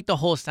I feel like the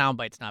whole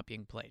soundbite's not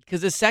being played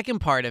because the second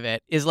part of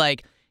it is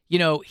like,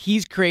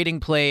 he's creating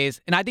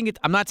plays, and I think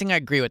I'm not saying I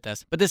agree with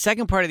this, but the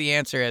second part of the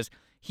answer is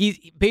he's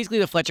basically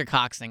the Fletcher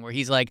Cox thing where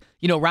he's like,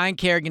 Ryan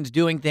Kerrigan's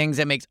doing things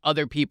that makes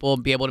other people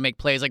be able to make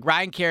plays. Like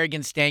Ryan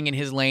Kerrigan's staying in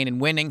his lane and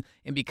winning.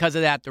 And because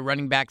of that, the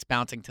running back's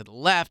bouncing to the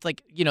left.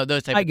 Like, those type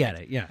of things. I get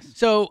it, yes.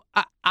 So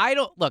I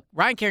don't, look,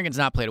 Ryan Kerrigan's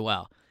not played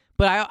well.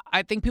 But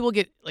I think people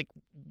get, like,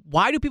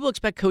 why do people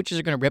expect coaches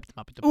are going to rip them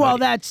up at the podium? Well,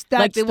 that's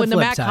like the when the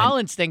flip Mac side.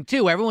 Hollins thing,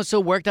 too. Everyone's so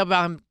worked up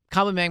about him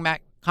complimenting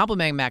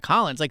Mac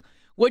Hollins. Like,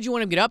 what'd you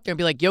want him to get up there and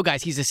be like, yo,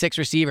 guys, he's a 6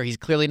 receiver. He's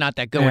clearly not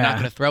that good. We're not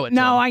going to throw it to him.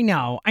 No, I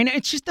know.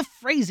 It's just the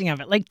phrasing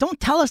of it. Like, don't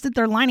tell us that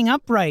they're lining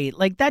up right.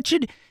 Like, that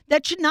should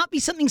not be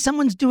something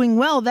someone's doing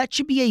well. That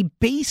should be a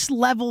base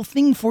level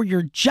thing for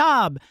your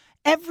job.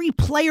 Every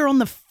player on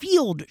the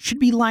field should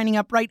be lining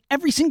up right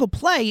every single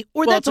play,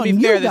 or that's on you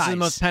guys. To be fair, this is the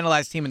most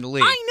penalized team in the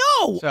league.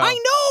 I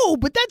know,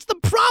 but that's the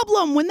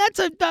problem when that's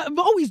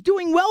always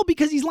doing well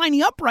because he's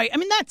lining up right. I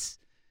mean,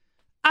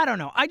 I don't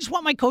know. I just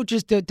want my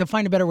coaches to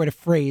find a better way to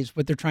phrase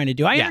what they're trying to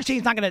do. I understand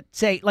he's not going to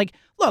say, like,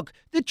 look,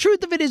 the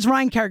truth of it is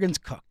Ryan Kerrigan's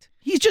cooked.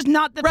 He's just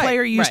not the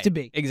player he used to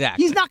be.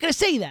 Exactly. He's not going to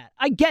say that.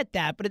 I get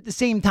that, but at the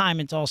same time,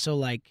 it's also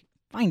like,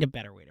 find a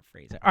better way to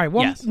phrase it. All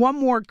right, one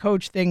more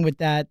coach thing with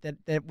that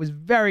was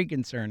very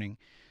concerning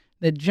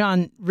that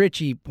John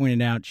Ritchie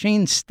pointed out.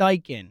 Shane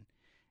Steichen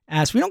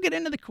asked, we don't get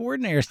into the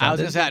coordinator stuff. I was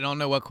going to say, I don't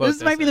know what quote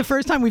this might be the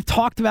first time we've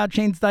talked about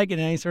Shane Steichen in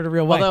any sort of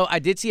real way. Although I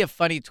did see a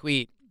funny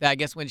tweet that I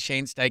guess when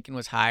Shane Steichen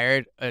was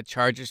hired, a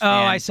Chargers fan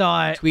I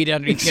saw it. tweeted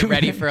underneath, get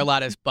ready for a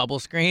lot of bubble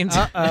screens.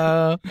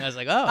 Uh-oh. I was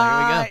like, oh,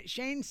 here we go.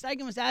 Shane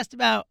Steichen was asked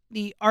about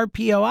the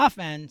RPO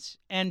offense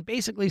and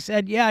basically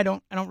said, yeah, I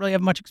don't really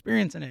have much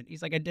experience in it.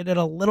 He's like, I did it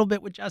a little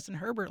bit with Justin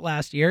Herbert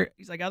last year.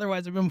 He's like,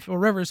 otherwise I've been with Phil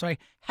Rivers, so I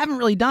haven't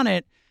really done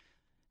it.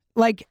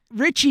 Like,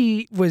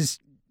 Richie was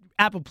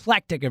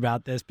apoplectic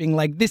about this, being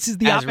like, this is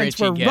the As offense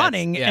Richie we're gets,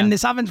 running, yeah. and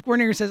this offense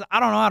coordinator says, I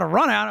don't know how to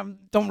run it. I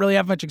don't really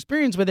have much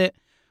experience with it.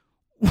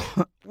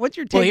 What's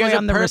your Well, takeaway here's a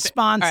on the perfect-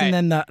 response all right.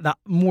 and then the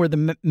more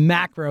the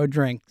macro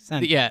drink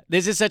sense? Yeah,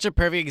 this is such a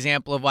perfect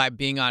example of why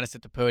being honest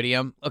at the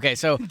podium. Okay,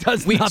 so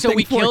Does we nothing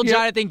for killed you.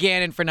 Jonathan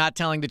Gannon for not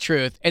telling the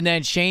truth, and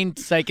then Shane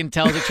Steichen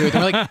tells the truth.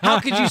 And we're like, how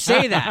could you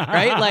say that,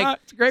 right? Like,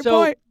 It's a great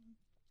so point.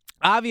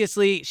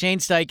 obviously Shane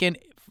Steichen,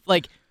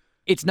 like,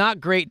 it's not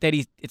great that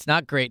he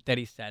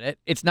said it.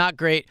 It's not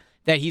great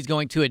that he's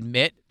going to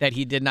admit that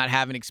he did not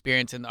have an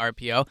experience in the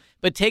RPO.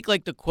 But take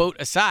like the quote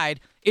aside,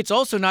 it's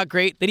also not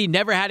great that he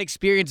never had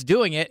experience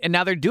doing it, and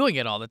now they're doing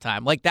it all the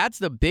time. Like that's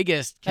the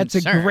biggest That's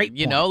concern. a great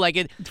you know, point. like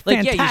it. It's a Like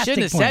yeah, you fantastic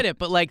shouldn't have point. said it,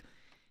 but like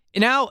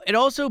now it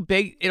also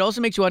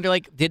makes you wonder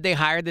like, did they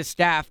hire this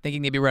staff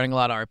thinking they'd be running a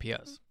lot of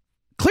RPOs?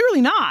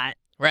 Clearly not.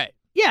 Right.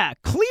 Yeah,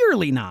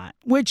 clearly not.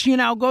 Which,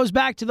 goes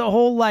back to the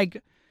whole,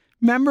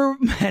 remember,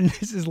 and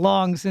this is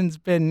long since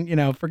been,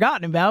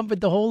 forgotten about, but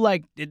the whole,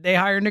 did they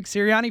hire Nick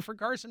Sirianni for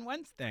Carson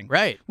Wentz thing?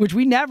 Right. Which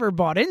we never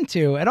bought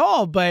into at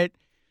all, but,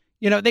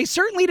 they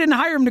certainly didn't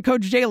hire him to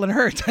coach Jalen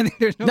Hurts. I think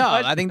there's no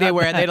question I think about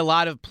they that. had a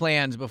lot of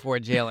plans before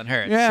Jalen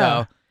Hurts.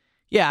 Yeah. So,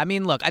 yeah, I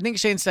mean, look, I think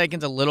Shane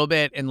Steichen's a little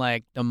bit in,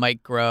 the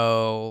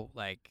micro,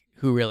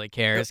 who really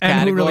cares And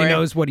category. who really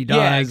knows what he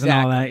does Yeah,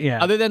 and all that,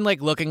 yeah. Other than,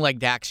 looking like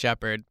Dax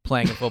Shepard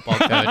playing a football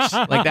coach.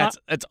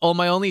 That's all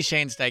my only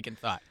Shane Steichen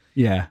thought.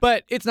 Yeah.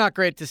 But it's not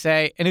great to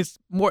say, and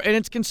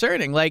it's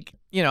concerning.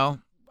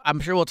 I'm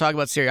sure we'll talk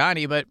about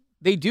Sirianni, but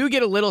they do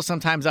get a little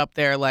sometimes up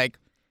there,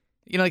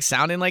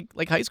 sounding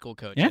like high school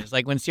coaches. Yeah.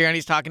 Like when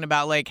Sirianni's talking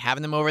about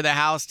having them over the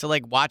house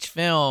to watch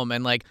film,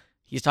 and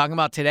he's talking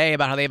about today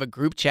about how they have a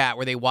group chat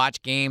where they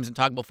watch games and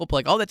talk about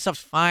football. All that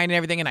stuff's fine and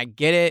everything, and I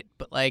get it,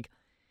 but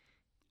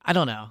I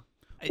don't know.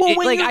 Well,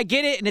 when I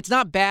get it, and it's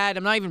not bad.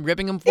 I'm not even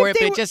ripping them for If it,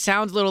 they but were- it just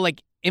sounds a little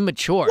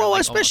immature. Well,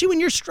 almost. especially when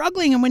you're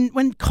struggling and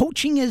when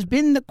coaching has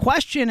been the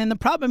question and the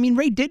problem. I mean,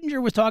 Ray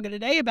Dittinger was talking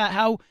today about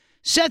how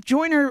Seth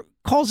Joyner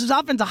calls his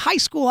offense a high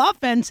school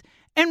offense,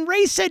 and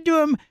Ray said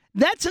to him,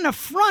 that's an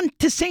affront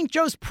to St.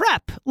 Joe's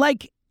Prep,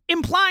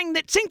 implying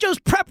that St. Joe's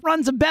Prep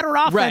runs a better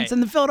offense Right. than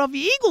the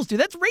Philadelphia Eagles do.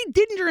 That's Ray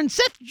Dittinger and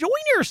Seth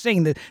Joyner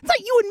saying this. It's not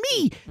you and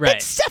me. Right.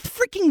 That's Seth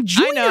freaking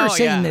I know, Jr.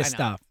 saying yeah, this I know.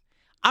 stuff.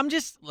 I'm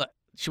just. Look,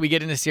 should we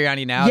get into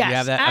Sirianni now? Yes, Do you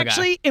have that? Okay.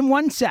 actually, in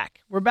 1 sec.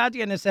 We're about to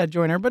get into Seth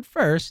Joyner, but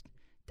first,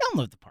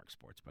 download the Park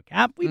Sportsbook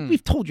app.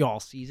 We've told you all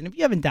season. If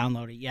you haven't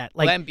downloaded it yet,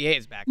 Well, NBA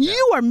is back. Though.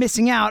 you are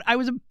missing out. I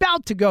was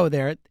about to go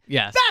there.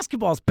 Yes.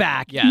 Basketball's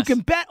back. Yes. You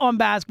can bet on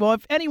basketball.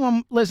 If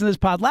anyone listened to this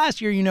pod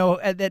last year, you know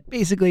that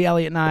basically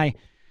Eliot and I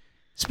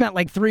spent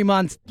 3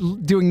 months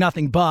doing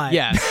nothing but.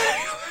 Yes.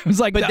 It was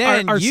But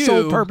then our you-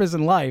 sole purpose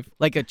in life.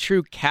 Like a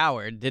true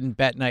coward, didn't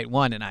bet night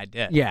one, and I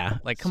did. Yeah.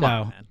 Come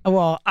on, man.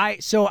 Well, I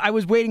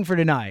was waiting for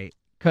tonight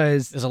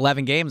because There's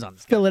 11 games on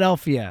this game.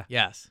 Philadelphia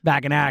Yes.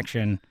 back in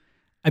action.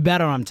 I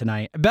bet on them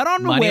tonight. I bet on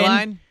them to Money win.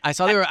 line? I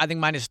saw they were, I think,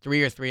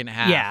 -3 or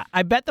 3.5. Yeah,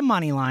 I bet the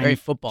money line. Very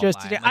football just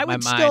line. today. Like, I my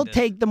would mind still is-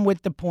 take them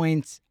with the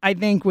points. I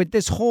think with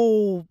this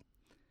whole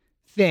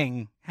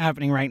thing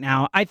happening right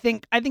now, I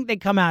think they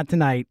come out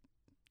tonight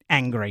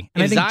angry,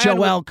 and If I think Zion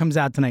Joel comes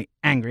out tonight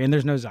angry, and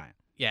there's no Zion.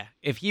 Yeah.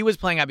 If he was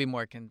playing, I'd be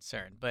more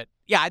concerned. But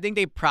yeah, I think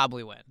they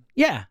probably win.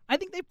 Yeah, I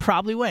think they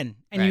probably win,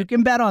 and you Right.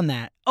 can bet on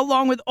that,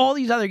 along with all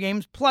these other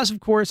games, plus of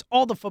course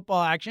all the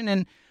football action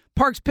and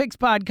Parks Picks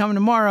Pod coming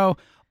tomorrow.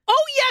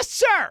 Oh yes,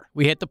 sir.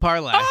 We hit the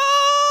parlay.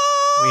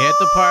 Oh, We hit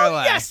the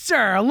parlay. Yes,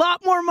 sir. A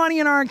lot more money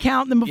in our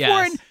account than before.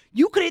 Yes. And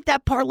you could hit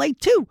that parlay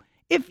too.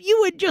 If you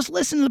would just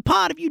listen to the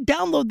pod, if you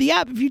download the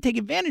app, if you take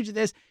advantage of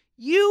this,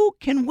 you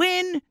can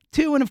win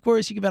too. And of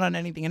course, you can bet on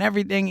anything and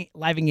everything.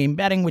 Live in game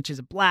betting, which is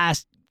a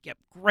blast. Get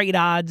great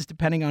odds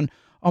depending on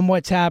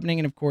what's happening.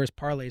 And of course,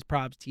 parlays,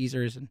 props,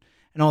 teasers, and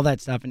all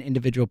that stuff, and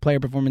individual player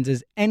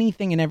performances,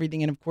 anything and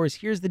everything. And of course,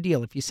 here's the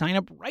deal. If you sign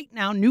up right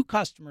now, new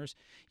customers,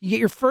 you get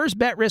your first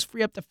bet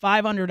risk-free up to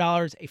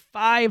 $500, a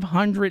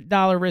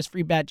 $500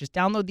 risk-free bet. Just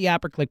download the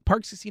app or click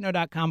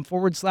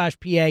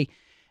parkscasino.com/PA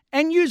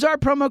and use our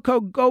promo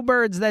code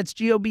GOBIRDS. That's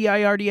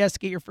GOBIRDS to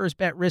get your first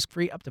bet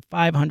risk-free up to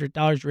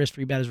 $500. Your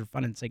risk-free bet is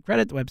refunded and state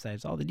credit. The website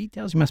has all the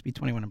details. You must be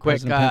 21 and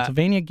present in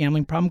Pennsylvania.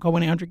 Gambling problem, call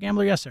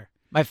 1-800-GAMBLER. Yes, sir.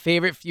 My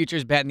favorite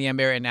futures bet in the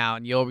NBA right now,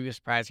 and you'll be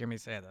surprised to hear me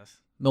say this: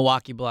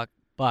 Milwaukee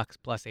Bucks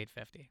plus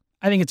 850.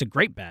 I think it's a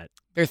great bet.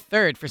 They're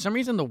third. For some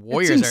reason, the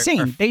Warriors It's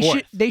insane. are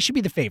fourth. They should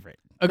be the favorite.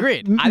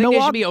 Agreed. I think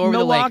they should be over the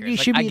Milwaukee Lakers.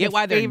 should I be get the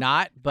why they're fav-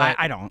 not, but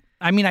I don't.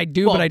 I mean, I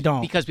do, well, but I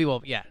don't. because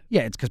people. Yeah,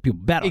 Yeah, it's because people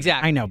bet on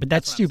Exactly. it. I know, but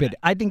that's That's what I'm stupid.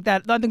 I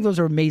think those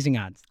are amazing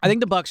odds. I think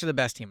the Bucks are the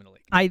best team in the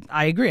league.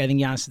 I agree. I think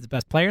Giannis is the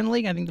best player in the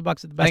league. I think the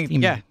Bucks are the best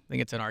team. Yeah, In I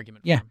think it's an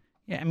argument. Yeah. For them.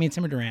 yeah. I mean, it's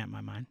him or Durant in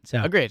my mind.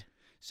 So Agreed.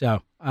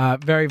 So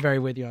very, very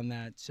with you on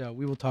that. So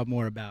we will talk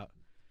more about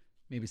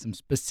maybe some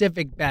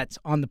specific bets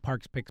on the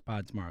Parks Picks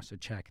Pod tomorrow. So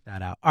check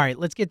that out. All right,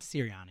 let's get to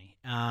Sirianni.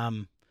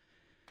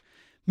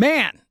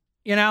 Man,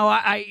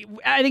 I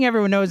think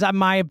everyone knows that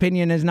my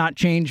opinion has not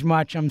changed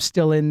much. I'm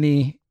still in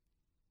the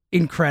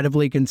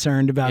incredibly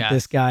concerned about Yes.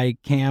 this guy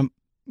camp.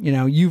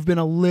 You've been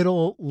a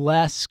little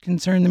less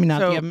concerned than me. Not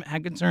that So- you haven't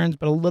had concerns,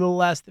 but a little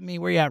less than me.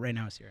 Where you at right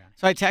now, Sirianni?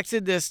 So I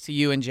texted this to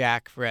you and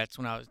Jack Fritz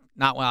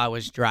not while I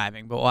was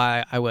driving, but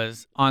while I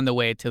was on the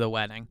way to the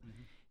wedding.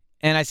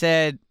 and I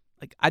said,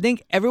 like, I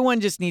think everyone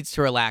just needs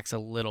to relax a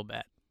little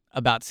bit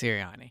about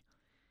Sirianni.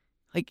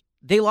 Like,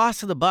 they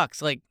lost to the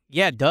Bucs. Like,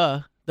 yeah,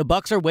 duh. The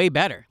Bucs are way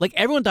better. Like,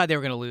 everyone thought they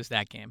were going to lose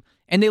that game.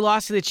 And they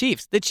lost to the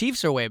Chiefs. The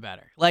Chiefs are way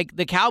better. Like,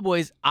 the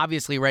Cowboys,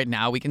 obviously, right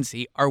now, we can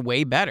see, are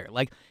way better.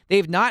 Like,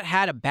 they've not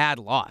had a bad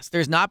loss.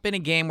 There's not been a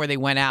game where they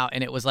went out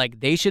and it was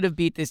like, they should have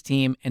beat this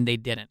team and they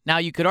didn't. Now,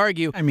 you could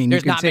argue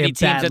there's not many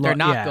teams that they're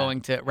not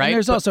going to, right? And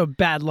there's also a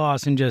bad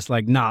loss in just,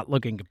 like, not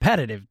looking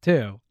competitive,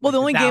 too. Well, the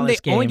only game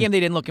they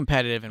didn't look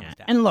competitive in was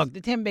Dallas. And look,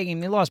 the Tampa Bay game,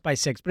 they lost by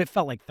 6, but it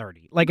felt like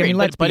 30. Like, Great, I mean,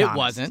 let's be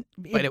honest.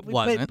 But it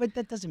wasn't. But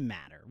that doesn't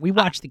matter. We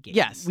watched the game.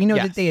 Yes. We know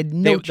that they had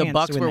no chance the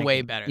Bucs to win were that way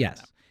game. better Yes.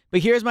 than them. But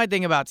here's my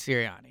thing about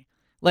Sirianni.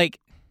 Like,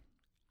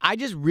 I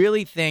just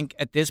really think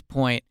at this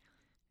point,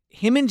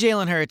 him and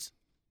Jalen Hurts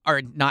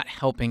are not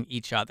helping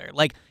each other.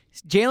 Like,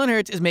 Jalen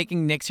Hurts is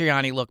making Nick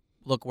Sirianni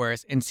look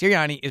worse, and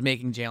Sirianni is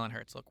making Jalen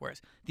Hurts look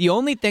worse. The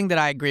only thing that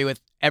I agree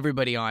with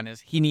everybody on is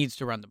he needs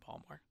to run the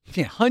ball more.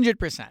 Yeah.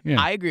 100%. Yeah.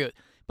 I agree with.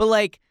 But,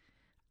 like,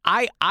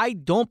 I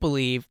don't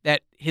believe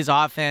that his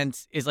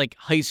offense is, like,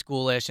 high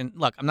schoolish. And,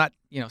 look, I'm not,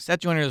 Seth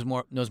Joyner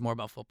knows more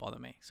about football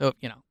than me. So,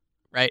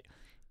 right?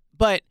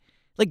 But,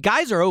 like,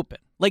 guys are open.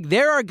 Like,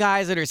 there are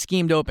guys that are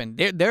schemed open.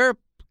 There are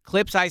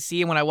clips I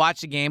see when I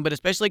watch the game, but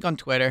especially like on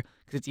Twitter,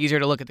 because it's easier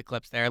to look at the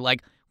clips there,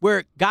 like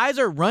where guys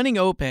are running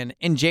open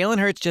and Jalen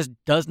Hurts just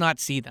does not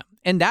see them.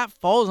 And that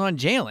falls on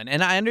Jalen.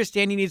 And I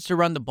understand he needs to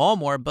run the ball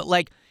more, but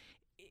like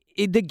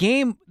their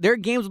games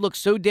would look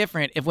so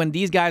different if when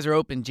these guys are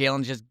open,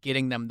 Jalen's just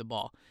getting them the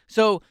ball.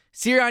 So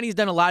Sirianni's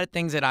done a lot of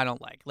things that I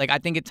don't like. Like, I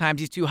think at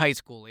times he's too high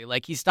schooly.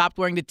 Like, he stopped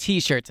wearing the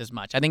T-shirts as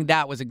much. I think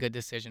that was a good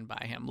decision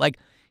by him. Like,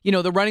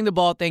 the running the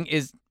ball thing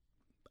is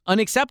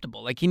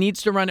unacceptable. Like, he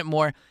needs to run it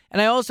more.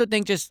 And I also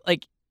think just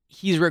like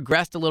he's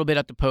regressed a little bit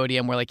at the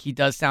podium where like he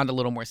does sound a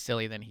little more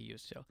silly than he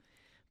used to.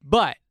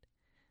 But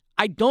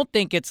I don't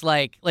think it's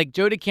like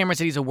Joe DeCamera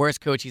said he's the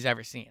worst coach he's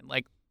ever seen.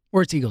 Like,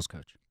 worst Eagles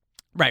coach.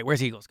 Right,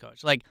 where's Eagles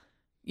coach? Like,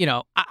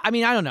 I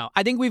mean, I don't know.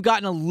 I think we've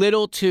gotten a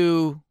little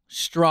too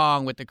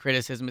strong with the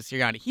criticism of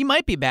Sirianni. He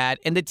might be bad,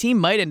 and the team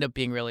might end up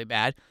being really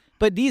bad.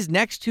 But these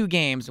next two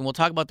games, and we'll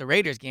talk about the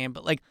Raiders game,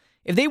 but like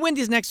if they win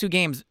these next two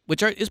games,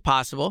 which is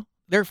possible,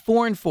 they're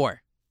 4-4.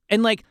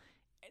 And like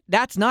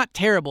that's not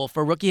terrible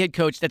for a rookie head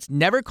coach that's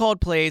never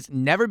called plays,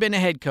 never been a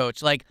head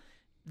coach. Like,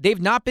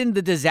 they've not been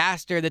the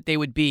disaster that they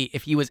would be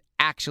if he was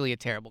actually a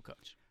terrible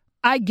coach.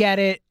 I get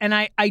it, and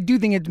I do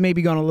think it's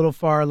maybe gone a little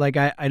far. Like,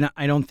 I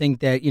don't think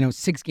that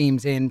 6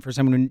 games in for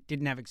someone who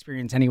didn't have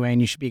experience anyway, and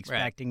you should be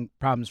expecting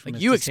problems from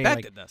like you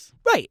expected this,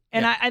 right?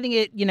 And yeah. I think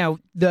it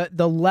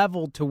the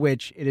level to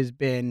which it has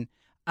been.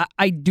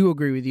 I do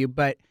agree with you,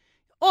 but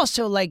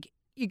also like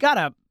you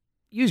gotta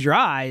use your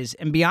eyes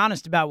and be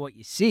honest about what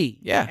you see.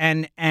 Yeah,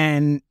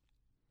 and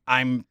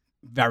I'm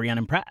very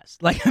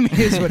unimpressed. Like, I mean, it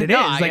is what it is.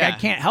 Like, I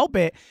can't help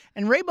it.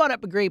 And Ray brought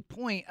up a great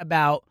point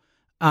about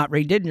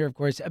Ray Didinger, of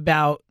course,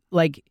 about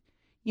like,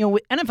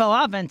 with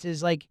NFL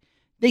offenses, like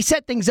they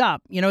set things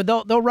up.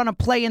 They'll run a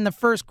play in the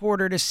first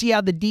quarter to see how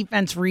the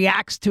defense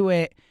reacts to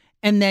it,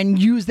 and then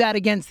use that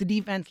against the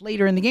defense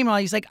later in the game. And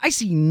he's like, I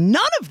see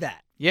none of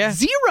that. Yeah,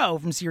 0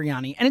 from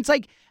Sirianni. And it's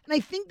like, and I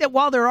think that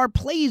while there are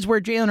plays where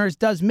Jalen Hurts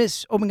does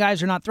miss open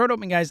guys or not throw to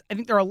open guys, I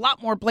think there are a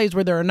lot more plays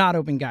where there are not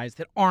open guys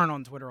that aren't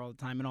on Twitter all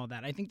the time and all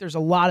that. I think there's a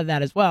lot of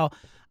that as well.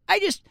 I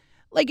just,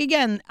 like,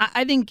 again,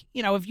 I think,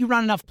 if you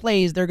run enough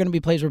plays, there are going to be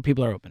plays where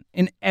people are open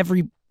in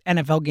every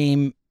NFL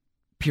game,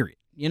 period.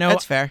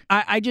 That's fair.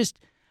 I just,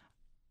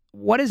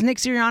 what has Nick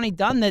Sirianni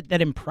done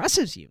that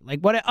impresses you?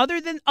 Like, what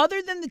other than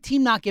the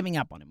team not giving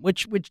up on him,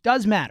 which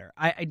does matter.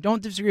 I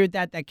don't disagree with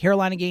that. That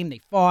Carolina game, they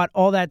fought,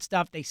 all that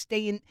stuff. They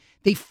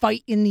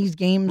fight in these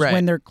games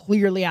when they're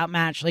clearly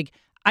outmatched. Like,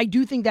 I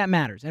do think that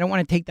matters. I don't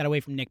want to take that away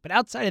from Nick, but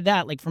outside of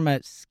that, like from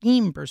a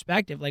scheme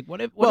perspective, like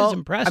what is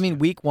impressive? I mean,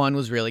 week 1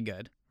 was really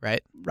good.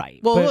 Right.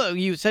 Well,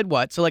 you said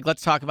what? So, like,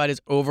 let's talk about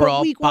his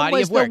overall week body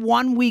was of work. The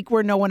 1 week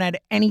where no one had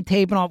any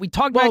tape and all. We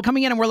talked about it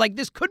coming in, and we're like,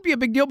 this could be a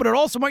big deal, but it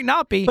also might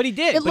not be. But he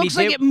did. It looks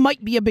like it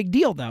might be a big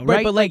deal, though,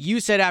 right? But like you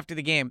said after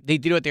the game, they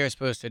did what they were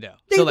supposed to do.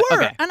 They were,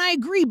 and I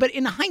agree. But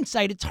in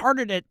hindsight, it's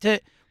harder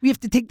to. We have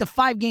to take the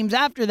 5 games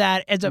after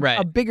that as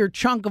a bigger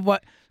chunk of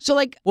what. So,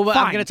 like, I'm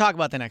going to talk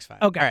about the next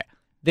 5. Okay. All right.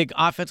 The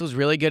offense was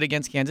really good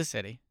against Kansas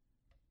City.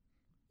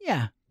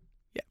 Yeah,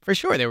 for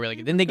sure they were really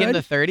good. Didn't they get in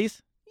the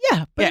 30s?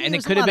 Yeah, but and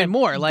it could have been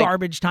more. Like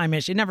garbage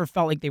time-ish. It never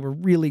felt like they were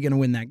really going to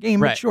win that game,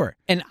 but sure.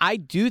 And I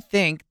do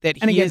think that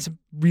it's a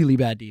really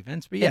bad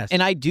defense, but yes.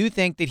 And I do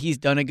think that he's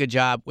done a good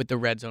job with the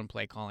red zone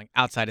play calling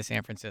outside of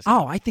San Francisco.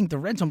 Oh, I think the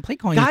red zone play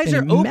calling guys has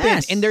are been a open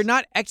mess. and they're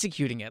not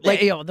executing it. Like,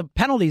 the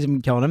penalties have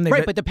been killing him.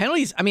 But the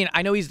penalties, I mean,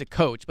 I know he's the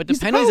coach, but the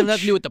penalties have nothing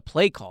to do with the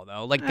play call,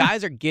 though. Like,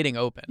 guys are getting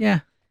open.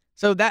 Yeah.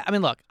 So that, I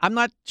mean, look, I'm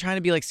not trying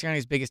to be like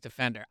Sirianni's biggest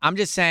defender. I'm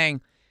just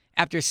saying,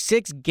 after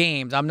 6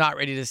 games, I'm not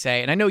ready to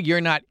say, and I know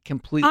you're not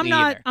completely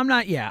either. I'm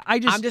not. Yeah,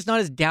 I'm just not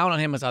as down on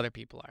him as other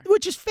people are.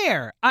 which is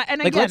fair. And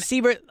Like, again, let's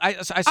see where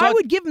I saw. I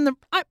would give him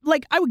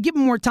I would give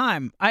him more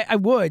time. I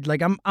would.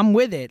 Like, I'm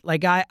with it.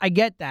 Like, I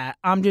get that.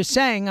 I'm just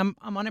saying I'm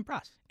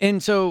unimpressed.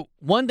 And so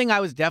one thing I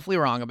was definitely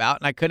wrong about,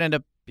 and I could end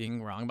up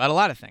being wrong about a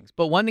lot of things,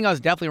 but one thing I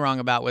was definitely wrong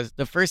about was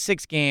the first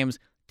 6 games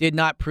did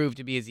not prove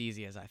to be as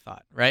easy as I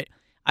thought, right?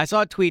 I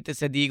saw a tweet that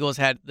said the Eagles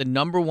had the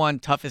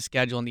 #1 toughest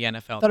schedule in the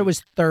NFL. I thought it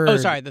was third. Oh,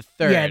 sorry, the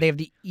third. Yeah, they have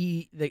the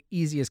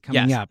easiest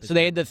coming up. So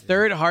they had the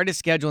third hardest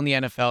schedule in the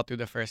NFL through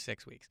the first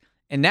 6 weeks.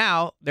 And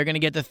now they're going to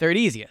get the third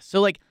easiest.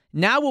 So, like,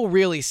 now we'll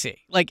really see.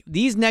 Like,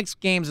 these next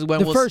games is when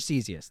the we'll first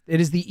easiest.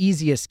 It is the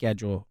easiest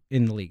schedule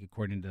in the league,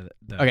 according to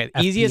the Okay,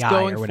 FBI easiest or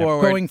going whatever.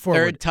 forward, Going forward.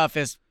 third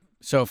toughest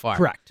so far.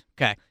 Correct.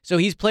 Okay, so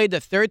he's played the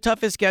third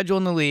toughest schedule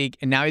in the league,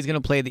 and now he's going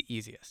to play the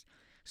easiest.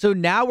 So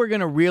now we're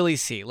going to really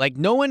see. Like,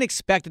 no one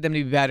expected them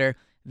to be better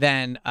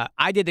than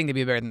I did think they'd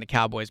be better than the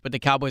Cowboys, but the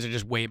Cowboys are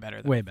just way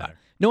better. Way better.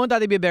 No one thought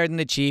they'd be better than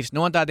the Chiefs.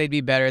 No one thought they'd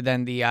be better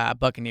than the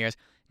Buccaneers.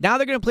 Now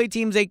they're going to play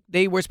teams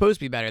they were supposed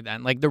to be better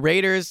than. Like the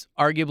Raiders,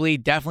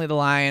 arguably, definitely the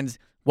Lions,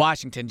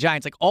 Washington,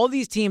 Giants. Like all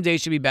these teams they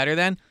should be better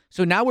than.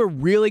 So now we're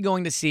really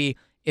going to see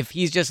if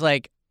he's just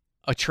like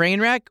a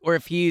train wreck or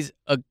if he's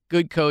a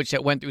good coach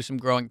that went through some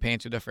growing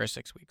pains through the first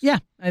 6 weeks. Yeah,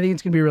 I think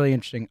it's going to be really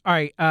interesting. All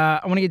right, I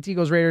want to get to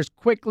Eagles Raiders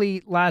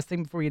quickly. Last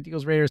thing before we get to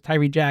Eagles Raiders,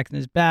 Tyree Jackson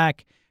is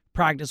back.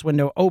 Practice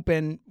window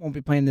open. Won't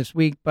be playing this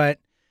week, but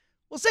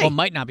we'll see. Well,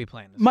 might not be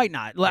playing this Might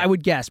week. not. I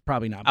would guess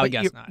probably not. I would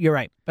but guess not. You're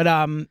right. But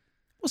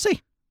we'll see.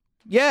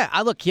 Yeah,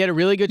 look, he had a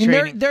really good I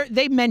mean, training.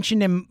 they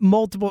mentioned him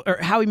multiple, or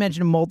Howie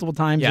mentioned him multiple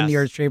times in the Yes.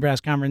 Earth Trade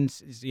Press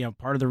Conference. Is,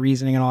 part of the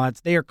reasoning and all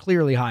that. They are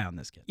clearly high on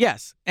this kid.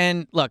 Yes,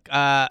 and look,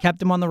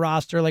 Kept him on the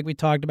roster like we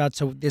talked about,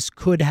 so this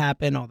could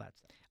happen. All that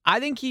stuff. I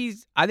think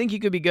he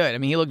could be good. I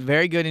mean, he looked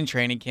very good in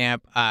training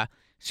camp.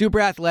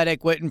 Super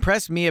athletic. What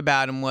impressed me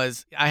about him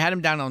was I had him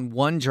down on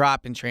 1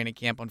 drop in training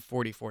camp on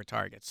 44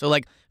 targets. So,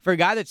 like, for a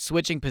guy that's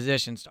switching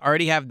positions, to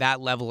already have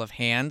that level of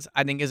hands,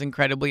 I think is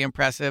incredibly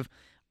impressive.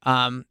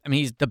 I mean,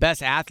 he's the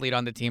best athlete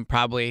on the team,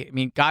 probably. I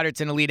mean,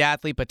 Goddard's an elite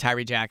athlete, but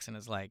Tyree Jackson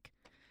is like,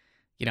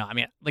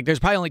 there's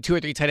probably only 2 or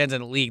 3 tight ends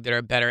in the league that are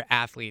a better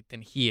athlete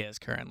than he is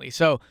currently.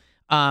 So,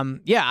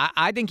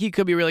 I think he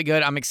could be really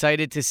good. I'm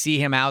excited to see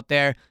him out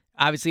there.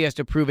 Obviously, he has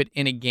to prove it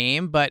in a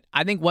game, but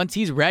I think once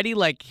he's ready,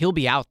 like, he'll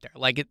be out there.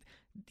 Like,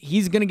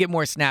 he's going to get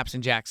more snaps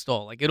than Jack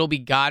Stoll. Like, it'll be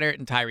Goddard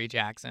and Tyree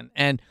Jackson,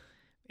 and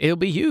it'll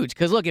be huge.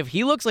 Because, look, if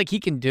he looks like he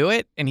can do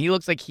it, and he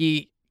looks like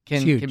he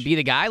can be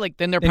the guy, like,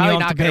 then they're probably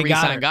not going to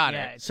re-sign Goddard.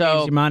 Yeah,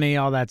 so money,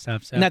 all that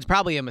stuff. So. And that's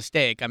probably a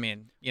mistake. I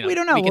mean, we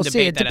don't know. We'll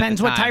see. It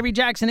depends what Tyree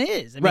Jackson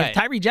is. I mean, if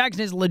Tyree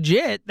Jackson is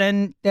legit,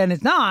 then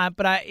it's not.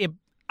 But I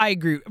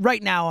agree.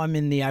 Right now, I'm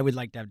in the I would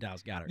like to have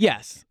Dallas Goddard.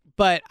 Yes.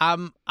 But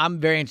I'm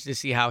very interested to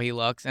see how he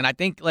looks. And I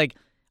think, like,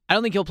 I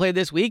don't think he'll play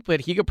this week, but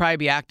he could probably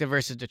be active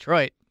versus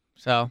Detroit.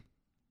 So,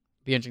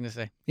 be interesting to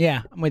see.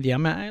 Yeah, I'm with you.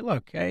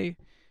 Playmakers.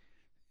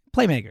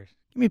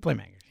 Give me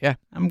playmakers. Yeah.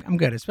 I'm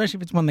good, especially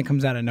if it's one that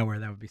comes out of nowhere.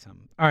 That would be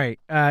something. All right,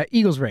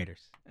 Eagles Raiders.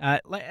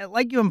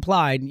 Like you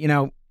implied,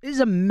 this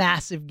is a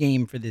massive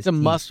game for this It's a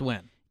team. must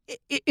win.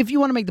 If you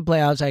want to make the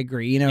playoffs, I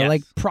agree. Yes.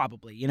 Like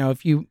probably.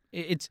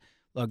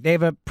 Look, they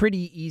have a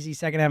pretty easy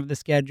second half of the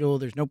schedule.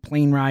 There's no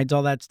plane rides,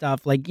 all that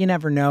stuff. Like, you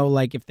never know,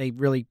 like, if they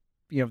really,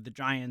 the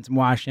Giants and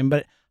Washington.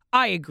 But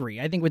I agree.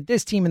 I think with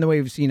this team and the way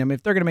we've seen them,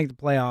 if they're going to make the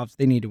playoffs,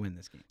 they need to win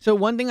this game. So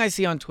one thing I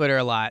see on Twitter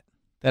a lot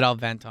that I'll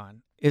vent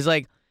on is,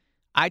 like,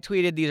 I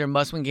tweeted these are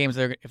must-win games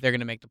if they're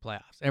going to make the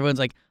playoffs. And everyone's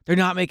like, they're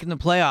not making the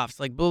playoffs.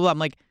 Like, blah, blah, blah. I'm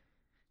like,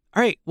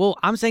 all right, well,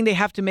 I'm saying they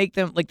have to make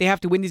them, like, they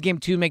have to win these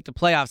games to make the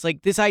playoffs.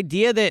 Like, this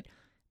idea that,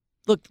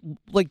 look,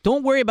 like,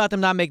 don't worry about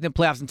them not making the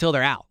playoffs until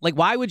they're out. Like,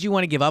 why would you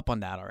want to give up on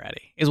that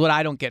already is what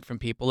I don't get from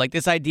people. Like,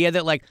 this idea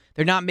that, like,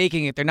 they're not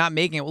making it.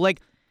 Well, like,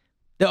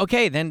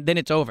 okay, then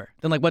it's over.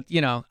 Then, like, what,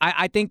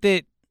 I think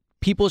that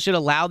people should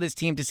allow this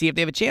team to see if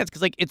they have a chance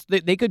because, like,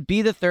 they could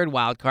be the third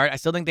wild card. I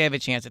still think they have a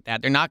chance at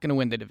that. They're not going to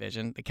win the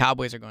division. The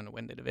Cowboys are going to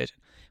win the division.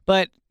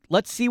 But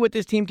let's see what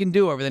this team can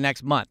do over the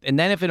next month. And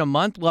then if in a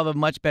month, we'll have a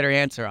much better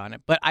answer on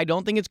it. But I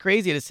don't think it's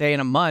crazy to say in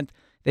a month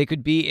they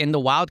could be in the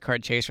wild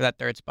card chase for that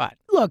third spot.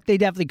 Look, they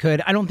definitely could.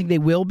 I don't think they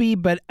will be,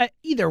 but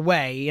either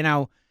way,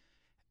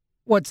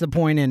 what's the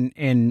point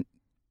in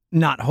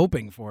not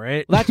hoping for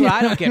it? Well, that's what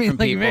I don't get from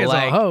people. You may as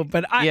well hope,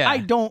 but yeah.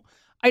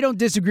 I don't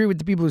disagree with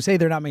the people who say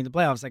they're not making the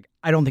playoffs. Like,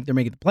 I don't think they're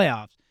making the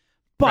playoffs.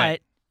 But,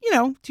 right.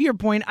 To your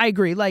point, I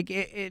agree. Like,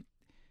 it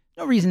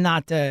no reason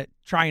not to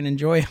try and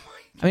enjoy it.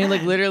 I mean,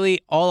 like, literally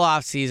all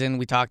offseason,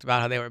 we talked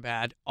about how they were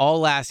bad. All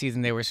last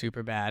season, they were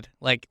super bad.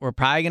 Like, we're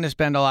probably going to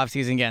spend all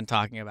offseason again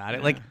talking about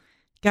it. Like,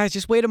 guys,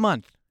 just wait a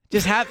month.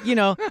 Just have,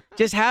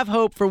 just have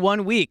hope for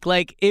 1 week.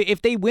 Like,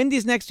 if they win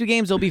these next 2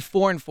 games, they'll be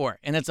 4-4,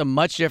 and it's a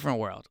much different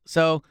world.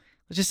 So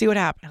let's just see what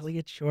happens.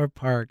 Eliot Shore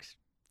Parks,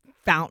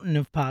 fountain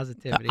of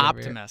positivity.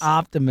 Optimism.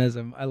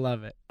 Optimism. I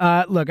love it.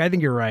 Look, I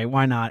think you're right.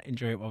 Why not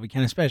enjoy it while we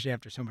can, especially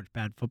after so much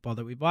bad football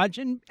that we've watched,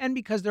 and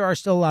because there are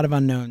still a lot of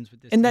unknowns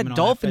with this. And team that all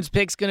Dolphins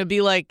pick's going to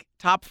be like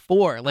top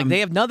 4. Like they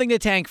have nothing to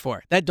tank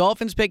for. That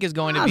Dolphins pick is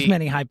going to be as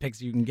many high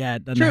picks you can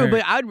get. True, hurt.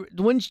 but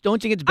don't you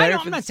think it's better?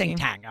 I'm not saying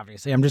tank,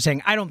 obviously. I'm just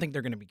saying I don't think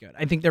they're going to be good.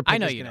 I think their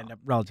pick is going to end up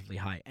relatively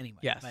high anyway.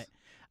 Yes. But,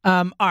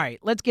 all right,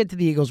 let's get to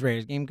the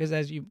Eagles-Raiders game because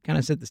as you kind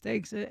of set the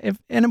stakes, if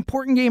an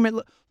important game.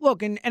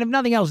 Look, and if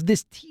nothing else,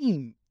 this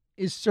team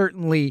is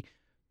certainly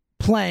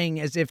playing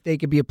as if they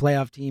could be a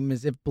playoff team,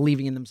 as if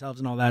believing in themselves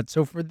and all that.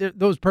 So for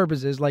those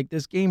purposes, like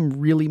this game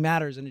really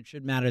matters and it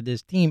should matter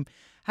this team.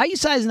 How you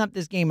sizing up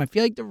this game? I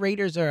feel like the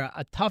Raiders are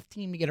a tough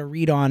team to get a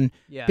read on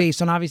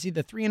based on obviously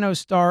the 3-0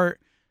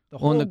 start, the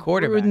whole the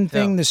quarterback Gruden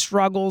thing, the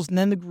struggles, and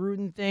then the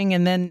Gruden thing,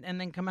 and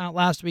then come out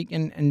last week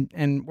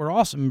and we're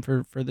awesome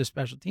for the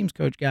special teams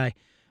coach guy.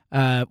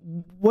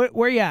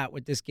 Where you at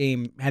with this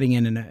game heading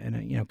in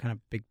a kind of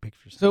big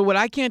picture? So what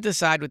I can't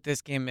decide with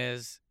this game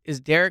is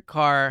Derek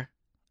Carr,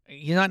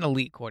 he's not an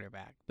elite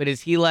quarterback, but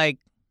is he like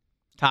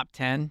top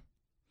 10?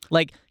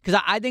 Like, because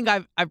I think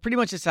I've pretty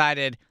much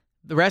decided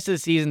the rest of the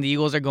season the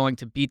Eagles are going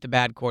to beat the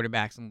bad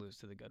quarterbacks and lose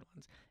to the good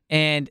ones.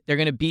 And they're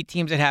going to beat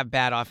teams that have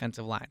bad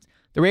offensive lines.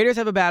 The Raiders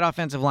have a bad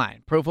offensive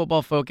line. Pro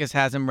Football Focus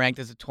has them ranked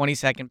as a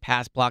 22nd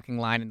pass blocking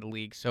line in the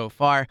league so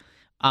far.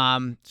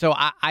 So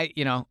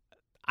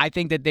I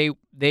think that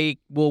they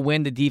will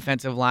win the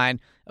defensive line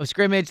of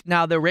scrimmage.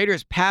 Now, the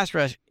Raiders' pass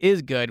rush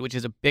is good, which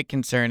is a bit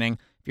concerning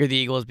if you're the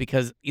Eagles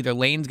because either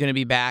Lane's going to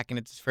be back and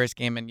it's his first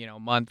game in a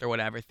month or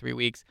whatever, 3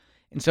 weeks.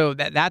 And so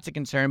that's a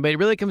concern. But it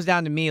really comes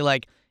down to me,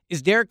 like,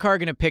 is Derek Carr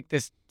going to pick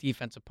this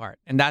defense apart?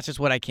 And that's just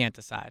what I can't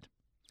decide.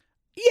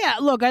 Yeah,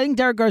 look, I think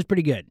Derek Carr's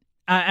pretty good.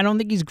 I don't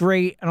think he's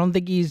great. I don't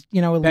think he's,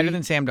 elite. Better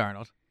than Sam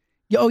Darnold.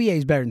 Oh, yeah,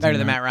 he's better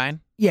than Matt Ryan?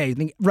 Yeah, you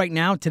think right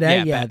now, today?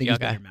 I think he's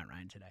better than Matt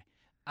Ryan today.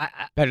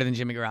 Better than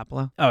Jimmy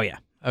Garoppolo? Oh, yeah.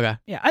 Okay.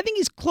 Yeah, I think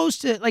he's close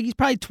to, like, he's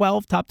probably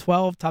top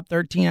 12, top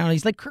 13. I don't know.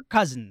 He's like Kirk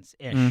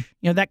Cousins-ish.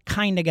 That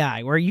kind of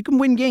guy where you can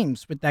win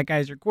games with that guy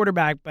as your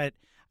quarterback, but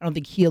I don't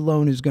think he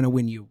alone is going to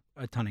win you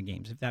a ton of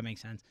games, if that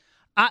makes sense.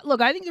 Look,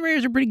 I think the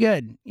Raiders are pretty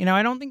good.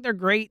 I don't think they're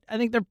great. I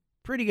think they're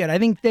pretty good. I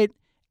think that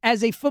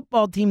as a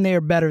football team, they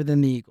are better than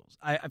the Eagles.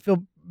 I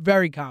feel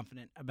very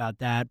confident about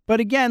that. But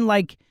again,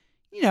 look,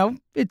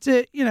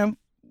 the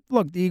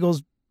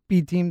Eagles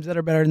beat teams that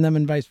are better than them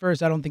and vice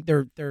versa. I don't think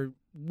they're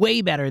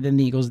way better than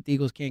the Eagles. The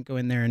Eagles can't go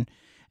in there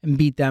and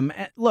beat them.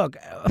 Look,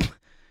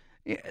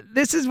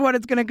 this is what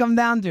it's going to come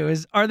down to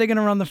is, are they going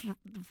to run the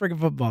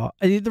friggin' football?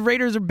 The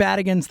Raiders are bad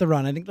against the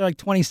run. I think they're like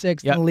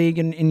 26th in the league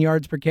in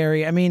yards per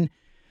carry. I mean,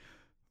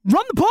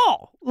 run the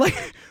ball. Like,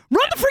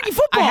 run the freaking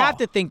football. I have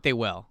to think they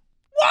will.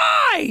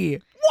 Why?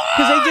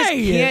 Because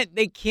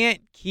they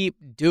can't keep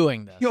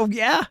doing this.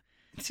 Yeah?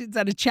 Is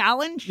that a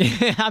challenge?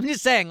 I'm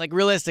just saying, like,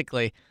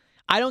 realistically,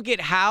 I don't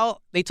get how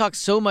they talk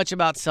so much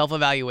about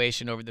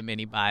self-evaluation over the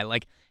mini-bye.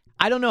 Like,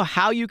 I don't know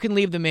how you can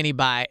leave the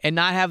mini-bye and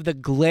not have the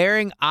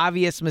glaring,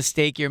 obvious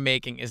mistake you're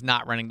making is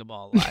not running the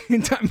ball a lot.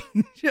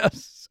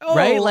 Just so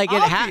right? Like,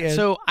 obvious.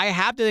 So I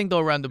have to think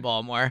they'll run the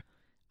ball more.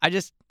 I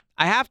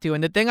have to.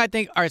 And the thing I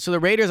think, all right, so the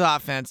Raiders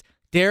offense,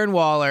 Darren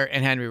Waller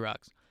and Henry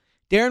Ruggs.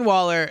 Darren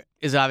Waller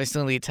is obviously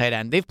an elite tight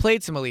end. They've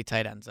played some elite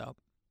tight ends, though.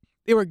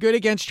 They were good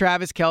against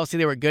Travis Kelce.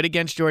 They were good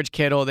against George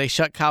Kittle. They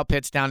shut Kyle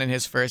Pitts down in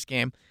his first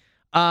game.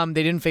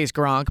 They didn't face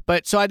Gronk.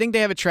 So I think they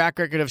have a track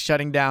record of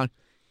shutting down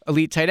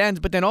elite tight ends.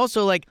 But then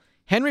also, like,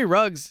 Henry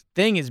Ruggs'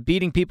 thing is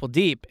beating people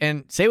deep.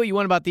 And say what you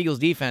want about the Eagles'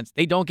 defense,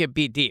 they don't get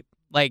beat deep.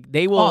 Like,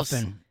 they will.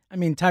 Often. I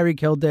mean, Tyreek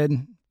Hill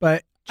did.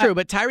 But true,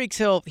 but Tyreek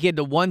Hill, he had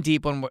the one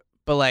deep one.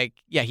 But, like,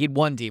 yeah, he had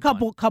one deep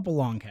one. Couple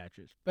long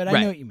catches. But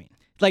I know what you mean.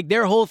 Like,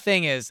 their whole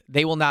thing is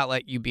they will not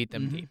let you beat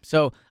them deep.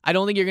 So I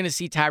don't think you're going to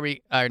see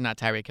Henry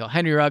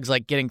Ruggs,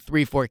 like, getting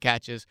 3-4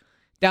 catches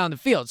down the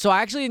field. So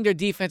I actually think their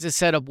defense is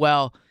set up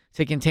well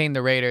to contain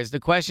the Raiders. The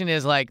question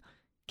is, like,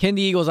 can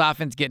the Eagles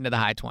offense get into the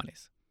high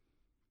 20s?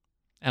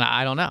 And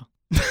I don't know.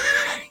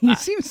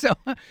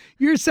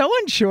 You're so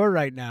unsure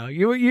right now.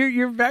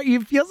 You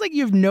feels like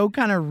you have no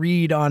kind of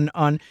read on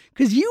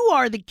because you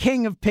are the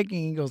king of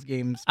picking Eagles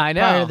games. I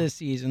know. Prior to this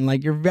season,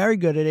 like, you're very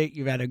good at it.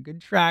 You've had a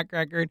good track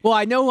record. Well,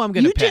 I know who I'm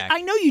going to pick.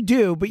 I know you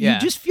do, but you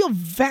just feel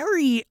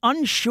very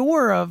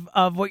unsure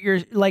of what you're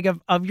like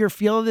of your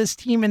feel of this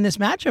team in this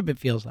matchup. It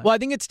feels like. Well, I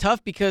think it's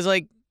tough because,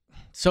 like,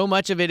 so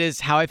much of it is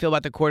how I feel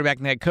about the quarterback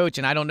and head coach,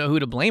 and I don't know who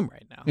to blame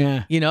right now.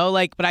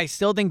 Yeah. But I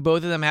still think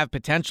both of them have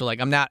potential.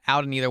 Like, I'm not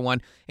out on either one.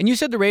 And you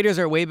said the Raiders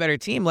are a way better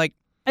team. Like,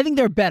 I think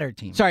they're a better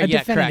team. Sorry, yeah,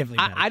 definitively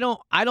correct. Better.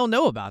 I don't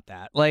know about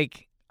that.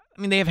 Like,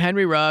 I mean, they have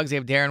Henry Ruggs, they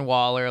have Darren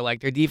Waller.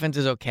 Like, their defense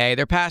is okay.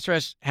 Their pass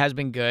rush has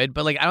been good,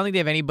 but, like, I don't think they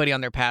have anybody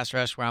on their pass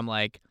rush where I'm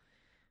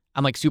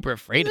super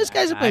afraid of those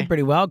guys have played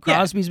pretty well.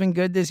 Crosby's been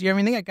good this year. I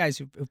mean, they got guys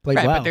who've played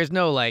well. But there's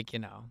no, like,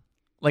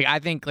 like, I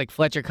think, like,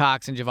 Fletcher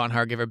Cox and Javon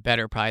Hargrave are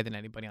better probably than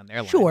anybody on their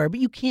line. Sure, but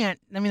you can't.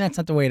 I mean, that's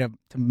not the way to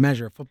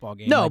measure a football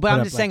game. No, like, but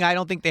I'm just saying I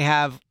don't think they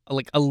have,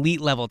 like,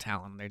 elite level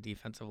talent on their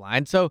defensive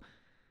line. So,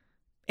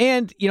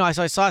 and, I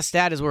saw a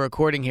stat as we're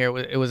recording here.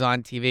 It was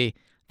on TV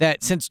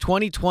that since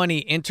 2020,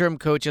 interim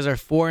coaches are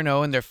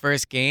 4-0 in their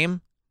first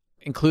game,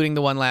 including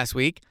the one last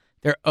week.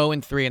 They're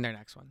 0-3 in their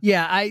next one.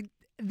 Yeah, I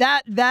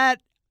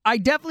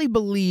definitely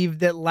believe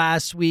that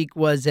last week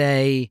was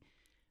a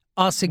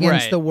us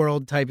against the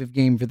world type of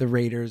game for the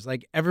Raiders.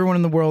 Like, everyone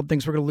in the world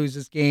thinks we're going to lose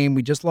this game.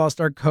 We just lost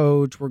our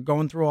coach. We're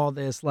going through all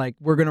this. Like,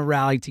 we're going to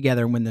rally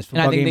together and win this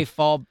football game. And I think they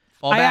fall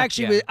back.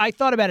 I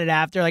thought about it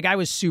after. Like, I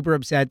was super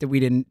upset that we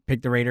didn't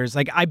pick the Raiders.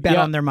 Like, I bet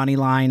on their money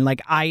line.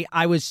 Like,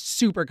 I was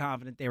super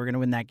confident they were going to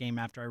win that game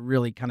after I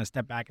really kind of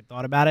stepped back and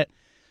thought about it.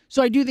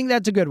 So I do think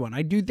that's a good one.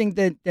 I do think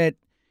that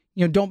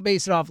don't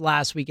base it off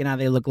last week and how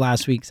they look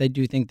last week, because I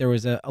do think there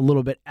was a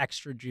little bit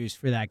extra juice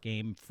for that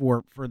game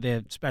for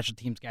the special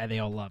teams guy they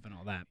all love and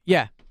all that.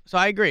 Yeah, so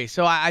I agree.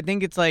 So I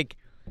think it's like,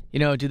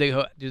 do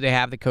they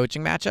have the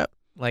coaching matchup?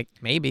 Like,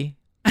 maybe.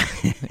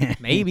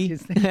 Maybe.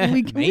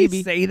 Can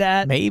we say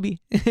that? Maybe.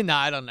 No,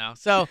 I don't know.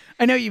 So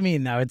I know what you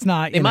mean, though. It's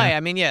not. They might. I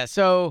mean, yeah.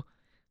 So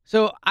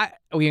are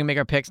we gonna make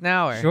our picks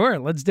now? Or? Sure,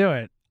 let's do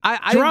it.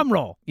 Drum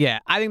roll. Yeah,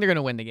 I think they're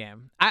gonna win the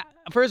game.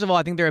 First of all,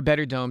 I think they're a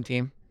better dome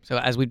team. So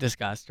as we've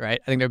discussed,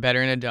 right? I think they're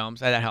better in a dome,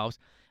 so that helps.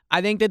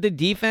 I think that the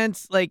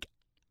defense, like,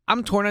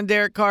 I'm torn on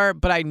Derek Carr,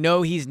 but I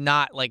know he's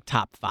not like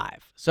top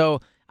 5.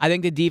 So I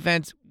think the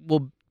defense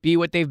will be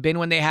what they've been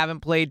when they haven't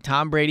played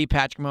Tom Brady,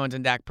 Patrick Mahomes,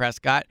 and Dak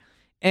Prescott.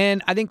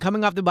 And I think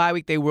coming off the bye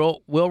week, they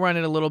will run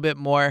it a little bit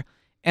more.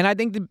 And I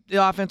think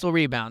the offense will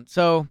rebound.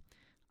 So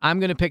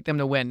I'm going to pick them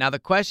to win. Now the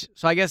question,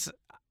 so I guess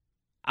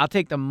I'll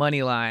take the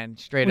money line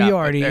straight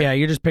up.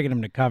 You're just picking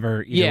them to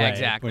cover either way.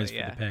 Exactly.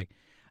 Yeah. For the pick.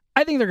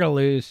 I think they're going to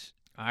lose.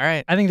 All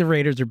right. I think the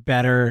Raiders are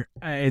better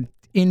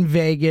in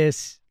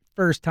Vegas.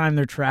 First time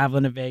they're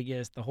traveling to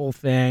Vegas, the whole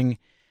thing.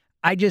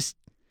 I think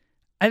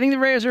the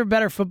Raiders are a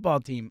better football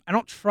team. I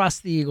don't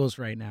trust the Eagles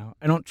right now.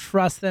 I don't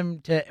trust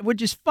them to,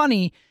 which is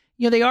funny.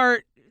 They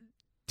are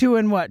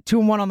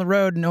 2-1 on the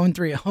road and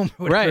 0-3 at home,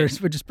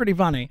 which is pretty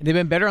funny. They've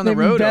been better on the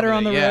road. Better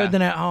on the road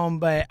than at home,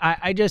 but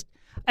I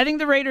think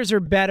the Raiders are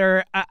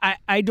better.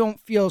 I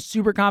don't feel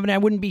super confident. I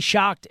wouldn't be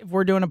shocked if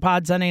we're doing a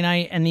pod Sunday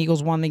night and the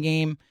Eagles won the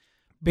game.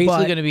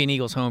 Basically going to be an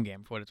Eagles home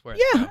game for what it's worth.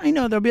 Yeah, I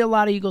know. There'll be a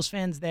lot of Eagles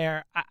fans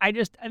there. I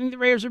think the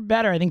Raiders are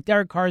better. I think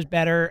Derek Carr is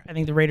better. I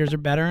think the Raiders are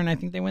better, and I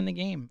think they win the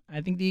game.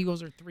 I think the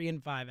Eagles are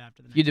 3-5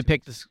 after the next. You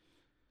depict this.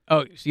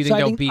 Oh, so you think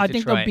they'll beat Detroit? I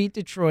think they'll beat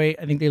Detroit.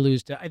 I think they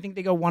lose I think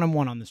they go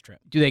 1-1 on this trip.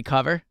 Do they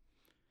cover?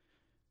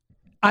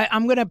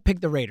 I'm going to pick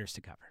the Raiders to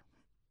cover.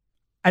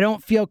 I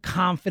don't feel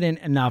confident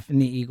enough in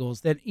the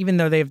Eagles that, even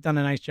though they've done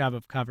a nice job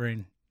of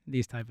covering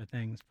these type of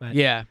things, but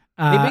yeah,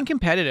 they've been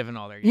competitive in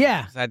all their games.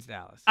 Yeah, besides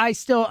Dallas.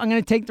 I'm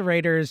going to take the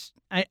Raiders.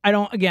 I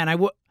don't. Again,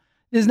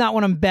 this is not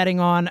what I'm betting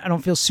on. I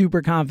don't feel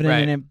super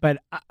confident in it, but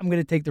I'm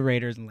going to take the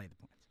Raiders and lay the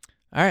points.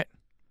 All right.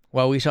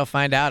 Well, we shall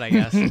find out, I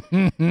guess.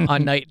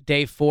 On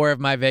day 4 of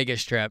my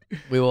Vegas trip,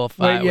 we will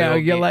find.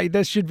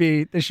 This should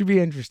be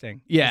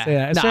interesting.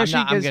 Yeah.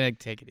 I'm going to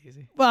take it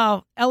easy.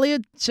 Well,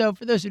 Eliot. So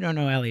for those who don't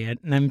know Eliot,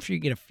 and I'm sure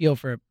you get a feel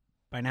for it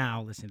by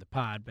now listening to the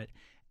pod, but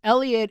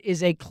Eliot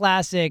is a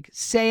classic,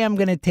 say I'm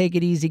going to take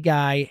it easy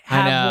guy,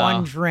 have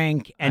one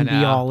drink, and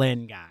be all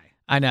in guy.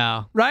 I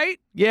know. Right?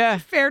 Yeah.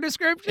 Fair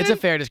description? It's a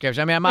fair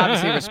description. I mean, I'm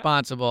obviously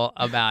responsible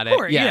about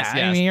it. Yes.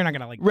 I mean, you're not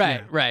going to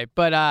Right.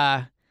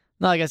 But,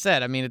 no, like I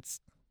said, I mean, it's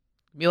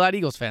be a lot of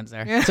Eagles fans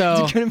there. Yeah,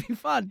 so it's going to be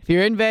fun. If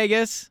you're in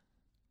Vegas,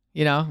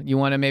 you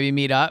want to maybe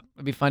meet up.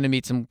 It'd be fun to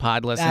meet some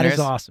pod listeners. That is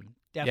awesome.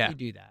 Definitely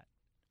do that.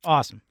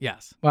 Awesome.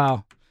 Yes.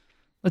 Well,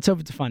 let's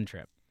hope it's a fun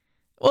trip.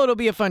 Well, it'll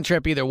be a fun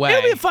trip either way.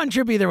 It'll be a fun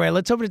trip either way.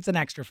 Let's hope it's an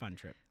extra fun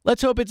trip.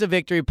 Let's hope it's a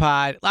victory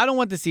pod. I don't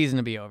want the season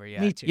to be over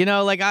yet. Me too.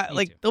 There'll be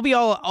there'll be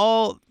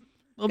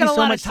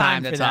so much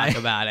time to talk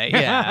about it.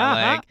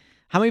 Yeah. Like,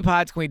 how many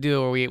pods can we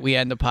do where we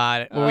end the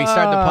pod, where we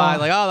start the pod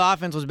like, oh, the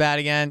offense was bad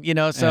again,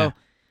 so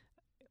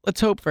let's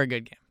hope for a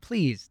good game.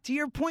 Please, to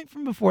your point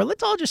from before,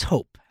 let's all just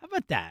hope. How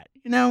about that?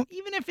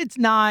 Even if it's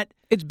not.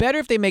 It's better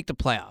if they make the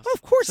playoffs. Well,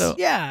 of course,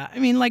 yeah. I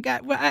mean, like,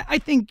 I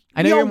think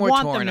I know you're more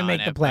want torn them to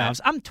make the playoffs.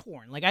 But I'm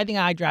torn. Like, I think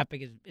a draft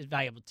pick is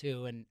valuable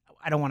too, and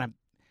I don't want to,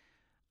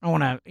 I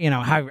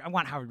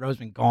want Howard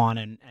Roseman gone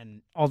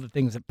and all the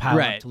things that pile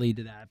up to lead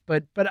to that.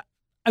 But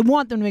I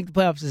want them to make the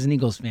playoffs as an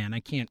Eagles fan. I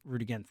can't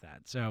root against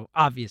that. So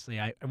obviously,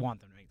 I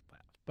want them to make the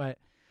playoffs. But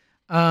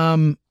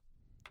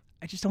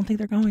I just don't think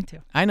they're going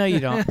to. I know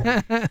you don't.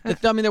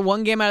 I mean, they're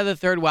one game out of the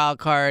third wild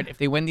card. If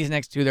they win these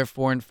next 2, they're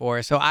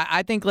 4-4. So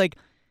I think, like,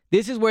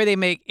 this is where they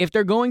make, if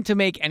they're going to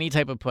make any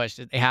type of push,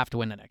 they have to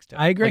win the next 2.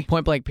 I agree. Like,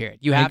 point blank, period.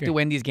 You have to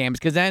win these games,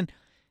 because then,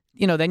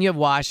 then you have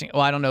Washington.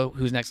 Well, I don't know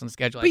who's next on the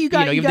schedule. But you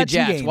have the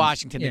Jets, games.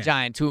 Washington, the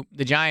Giants.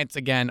 The Giants,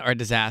 again, are a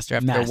disaster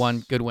after their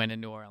one good win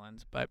in New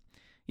Orleans. But,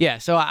 yeah,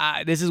 so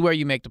this is where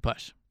you make the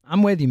push.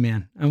 I'm with you,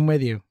 man. I'm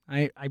with you.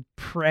 I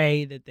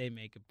pray that they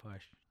make a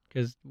push,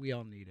 because we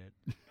all need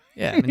it.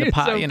 Yeah, I mean, the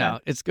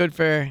pot, it's good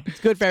for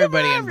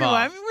everybody involved.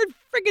 I mean, we're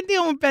freaking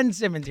dealing with Ben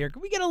Simmons here.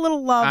 Can we get a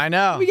little love? I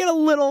know. Can we get a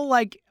little,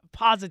 like,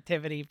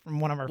 positivity from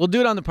one of our We'll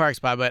do it on the park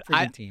spot, but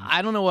teams.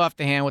 I don't know off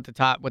the hand what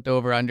the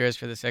over-under is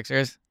for the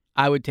Sixers.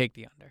 I would take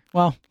the under.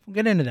 Well, we'll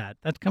get into that.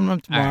 That's coming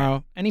up tomorrow.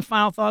 Right. Any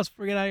final thoughts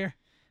before we get out of here?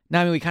 No,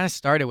 I mean, we kind of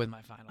started with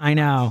my final I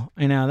know.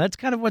 That's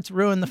kind of what's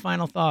ruined the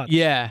final thoughts.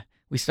 Yeah,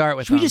 we start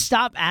with Should we them. just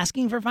stop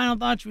asking for final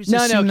thoughts? Should we just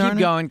No, assume keep none?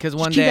 going, because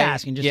one keep day...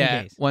 asking, just in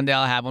case. one day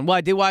I'll have one. Well,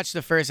 I did watch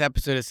the first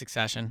episode of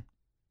Succession.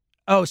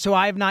 Oh, so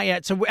I have not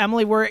yet. So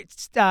Emily,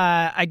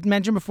 I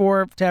mentioned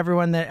before to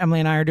everyone that Emily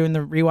and I are doing the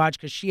rewatch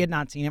because she had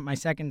not seen it my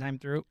second time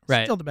through.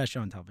 Right. Still the best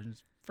show on television.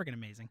 It's freaking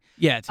amazing.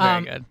 Yeah, it's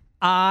very good.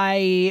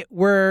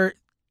 We're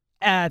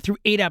through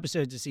 8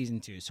 episodes of season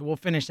 2, so we'll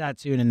finish that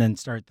soon and then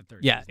start the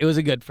third. Yeah, season. it was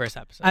a good first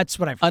episode. That's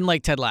what I've heard.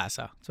 Unlike Ted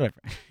Lasso. That's what I've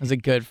heard. It was a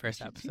good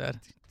first episode.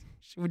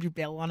 Would you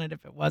bail on it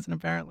if it wasn't,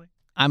 apparently?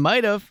 I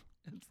might have,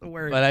 That's the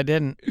word. but I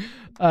didn't.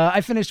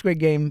 I finished Squid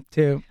Game,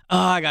 too. Oh,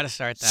 I got to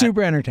start that.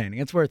 Super entertaining.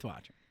 It's worth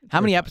watching. How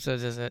many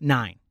episodes is it?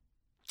 9.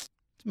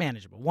 It's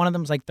manageable. One of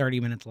them's like 30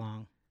 minutes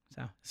long.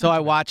 So I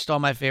watched all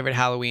my favorite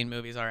Halloween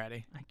movies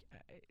already.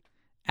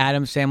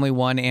 Addams Family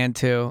 1 and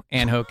 2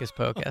 and Hocus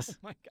Pocus. Oh,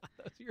 my God.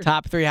 Those are your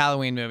Top 3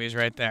 Halloween movies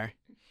right there.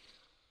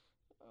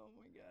 Oh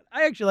my God!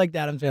 I actually like the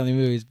Addams Family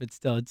movies, but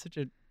still, it's such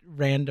a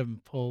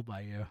random pull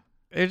by you.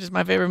 They're just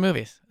my favorite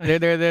movies.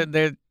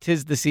 They're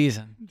 'tis the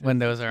season when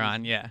those are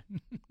on. Yeah.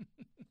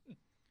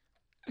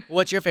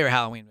 What's your favorite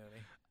Halloween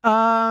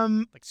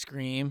movie? Like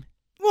Scream.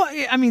 Well,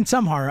 yeah, I mean,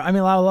 some horror. I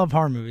mean, I love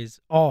horror movies,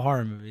 all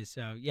horror movies.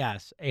 So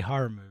yes, a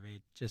horror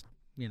movie. Just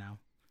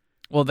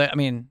Well, I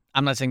mean,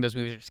 I'm not saying those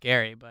movies are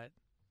scary, but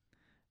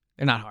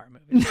they're not horror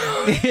movies.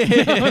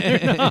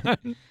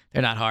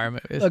 They're not horror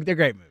movies. Look, they're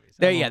great movies.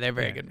 They're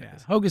very good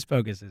movies. Hocus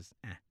Pocus is,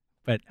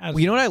 but Well,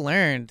 you know what I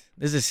learned?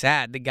 This is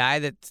sad. The guy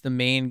that's the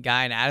main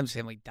guy in Addams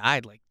Family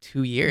died like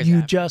 2 years you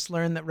after. just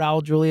learned that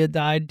Raul Julia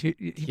died.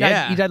 He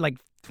died like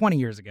 20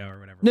 years ago or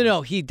whatever.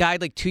 No, he died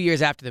like 2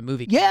 years after the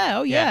movie came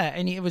out. Yeah, yeah,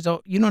 and it was.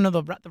 You don't know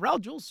the Raul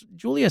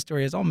Julia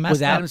story is all messed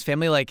Was up. Addams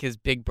Family like his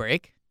big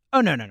break? Oh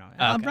no. Okay.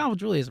 Raul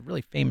Julia is a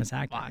really famous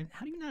actor. Wow.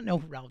 How do you not know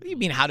who Raul? What do you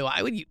mean? How do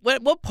I?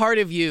 What part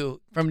of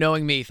you, from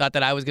knowing me, thought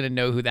that I was going to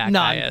know who that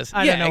guy is?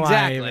 I yeah, don't know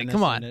exactly. why I even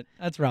Come on. assumed it.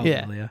 That's Raul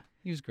Yeah. Julia.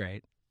 He was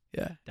great.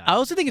 Yeah. Died. I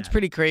also think it's Sad.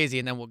 pretty crazy,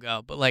 and then we'll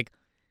go. But like,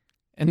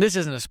 and this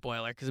isn't a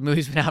spoiler because the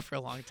movie's been out for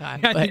a long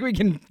time. I but think we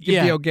can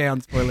yeah. be okay on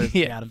spoilers.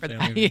 Yeah, The Addams for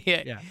Family that.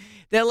 movie. Yeah.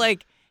 That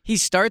like he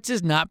starts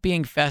as not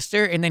being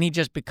Fester, and then he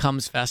just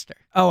becomes Fester.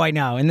 Oh, I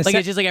know. And Like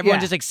it's just like everyone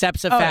just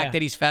accepts the fact yeah.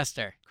 that he's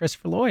Fester.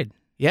 Christopher Lloyd.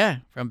 Yeah,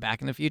 from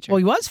Back in the Future. Well,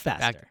 he was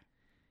Faster.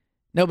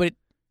 No, but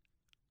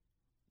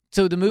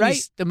so the movie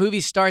Right. the movie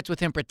starts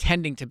with him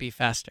pretending to be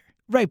Fester.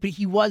 Right, but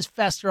he was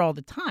Fester all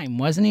the time,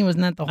 wasn't he?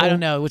 Wasn't that the whole? I don't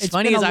know. What's It's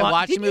funny been is a I lot-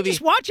 watched the Didn't movie. You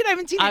just watch it. I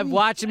haven't seen it. I've in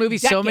watched the movie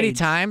so many decades.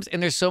 times,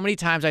 and there's so many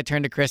times I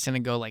turn to Kristen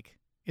and go like,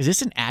 "Is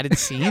this an added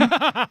scene?"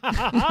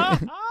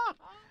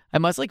 I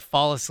must like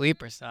fall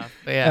asleep or stuff.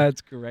 But yeah.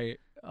 That's great.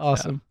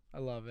 Awesome. I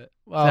love it.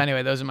 So Well,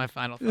 anyway, those are my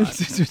final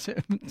thoughts.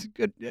 it's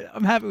good.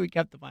 I'm happy we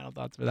kept the final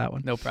thoughts for that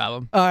one. No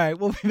problem. All right,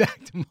 we'll be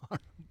back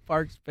tomorrow.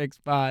 Parks Picks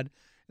Pod.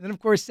 And then, of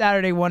course,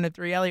 Saturday, 1 to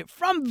 3. Elliot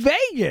from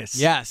Vegas.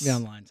 Yes. Be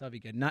online, so that'll be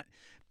good. Not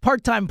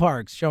part-time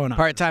Parks showing up.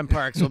 Part-time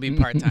Parks will be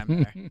part-time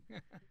there.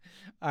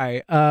 All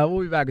right, we'll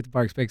be back with the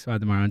Parks Picks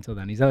Pod tomorrow. Until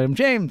then, he's Elliot. I'm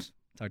James.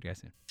 Talk to you guys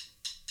soon.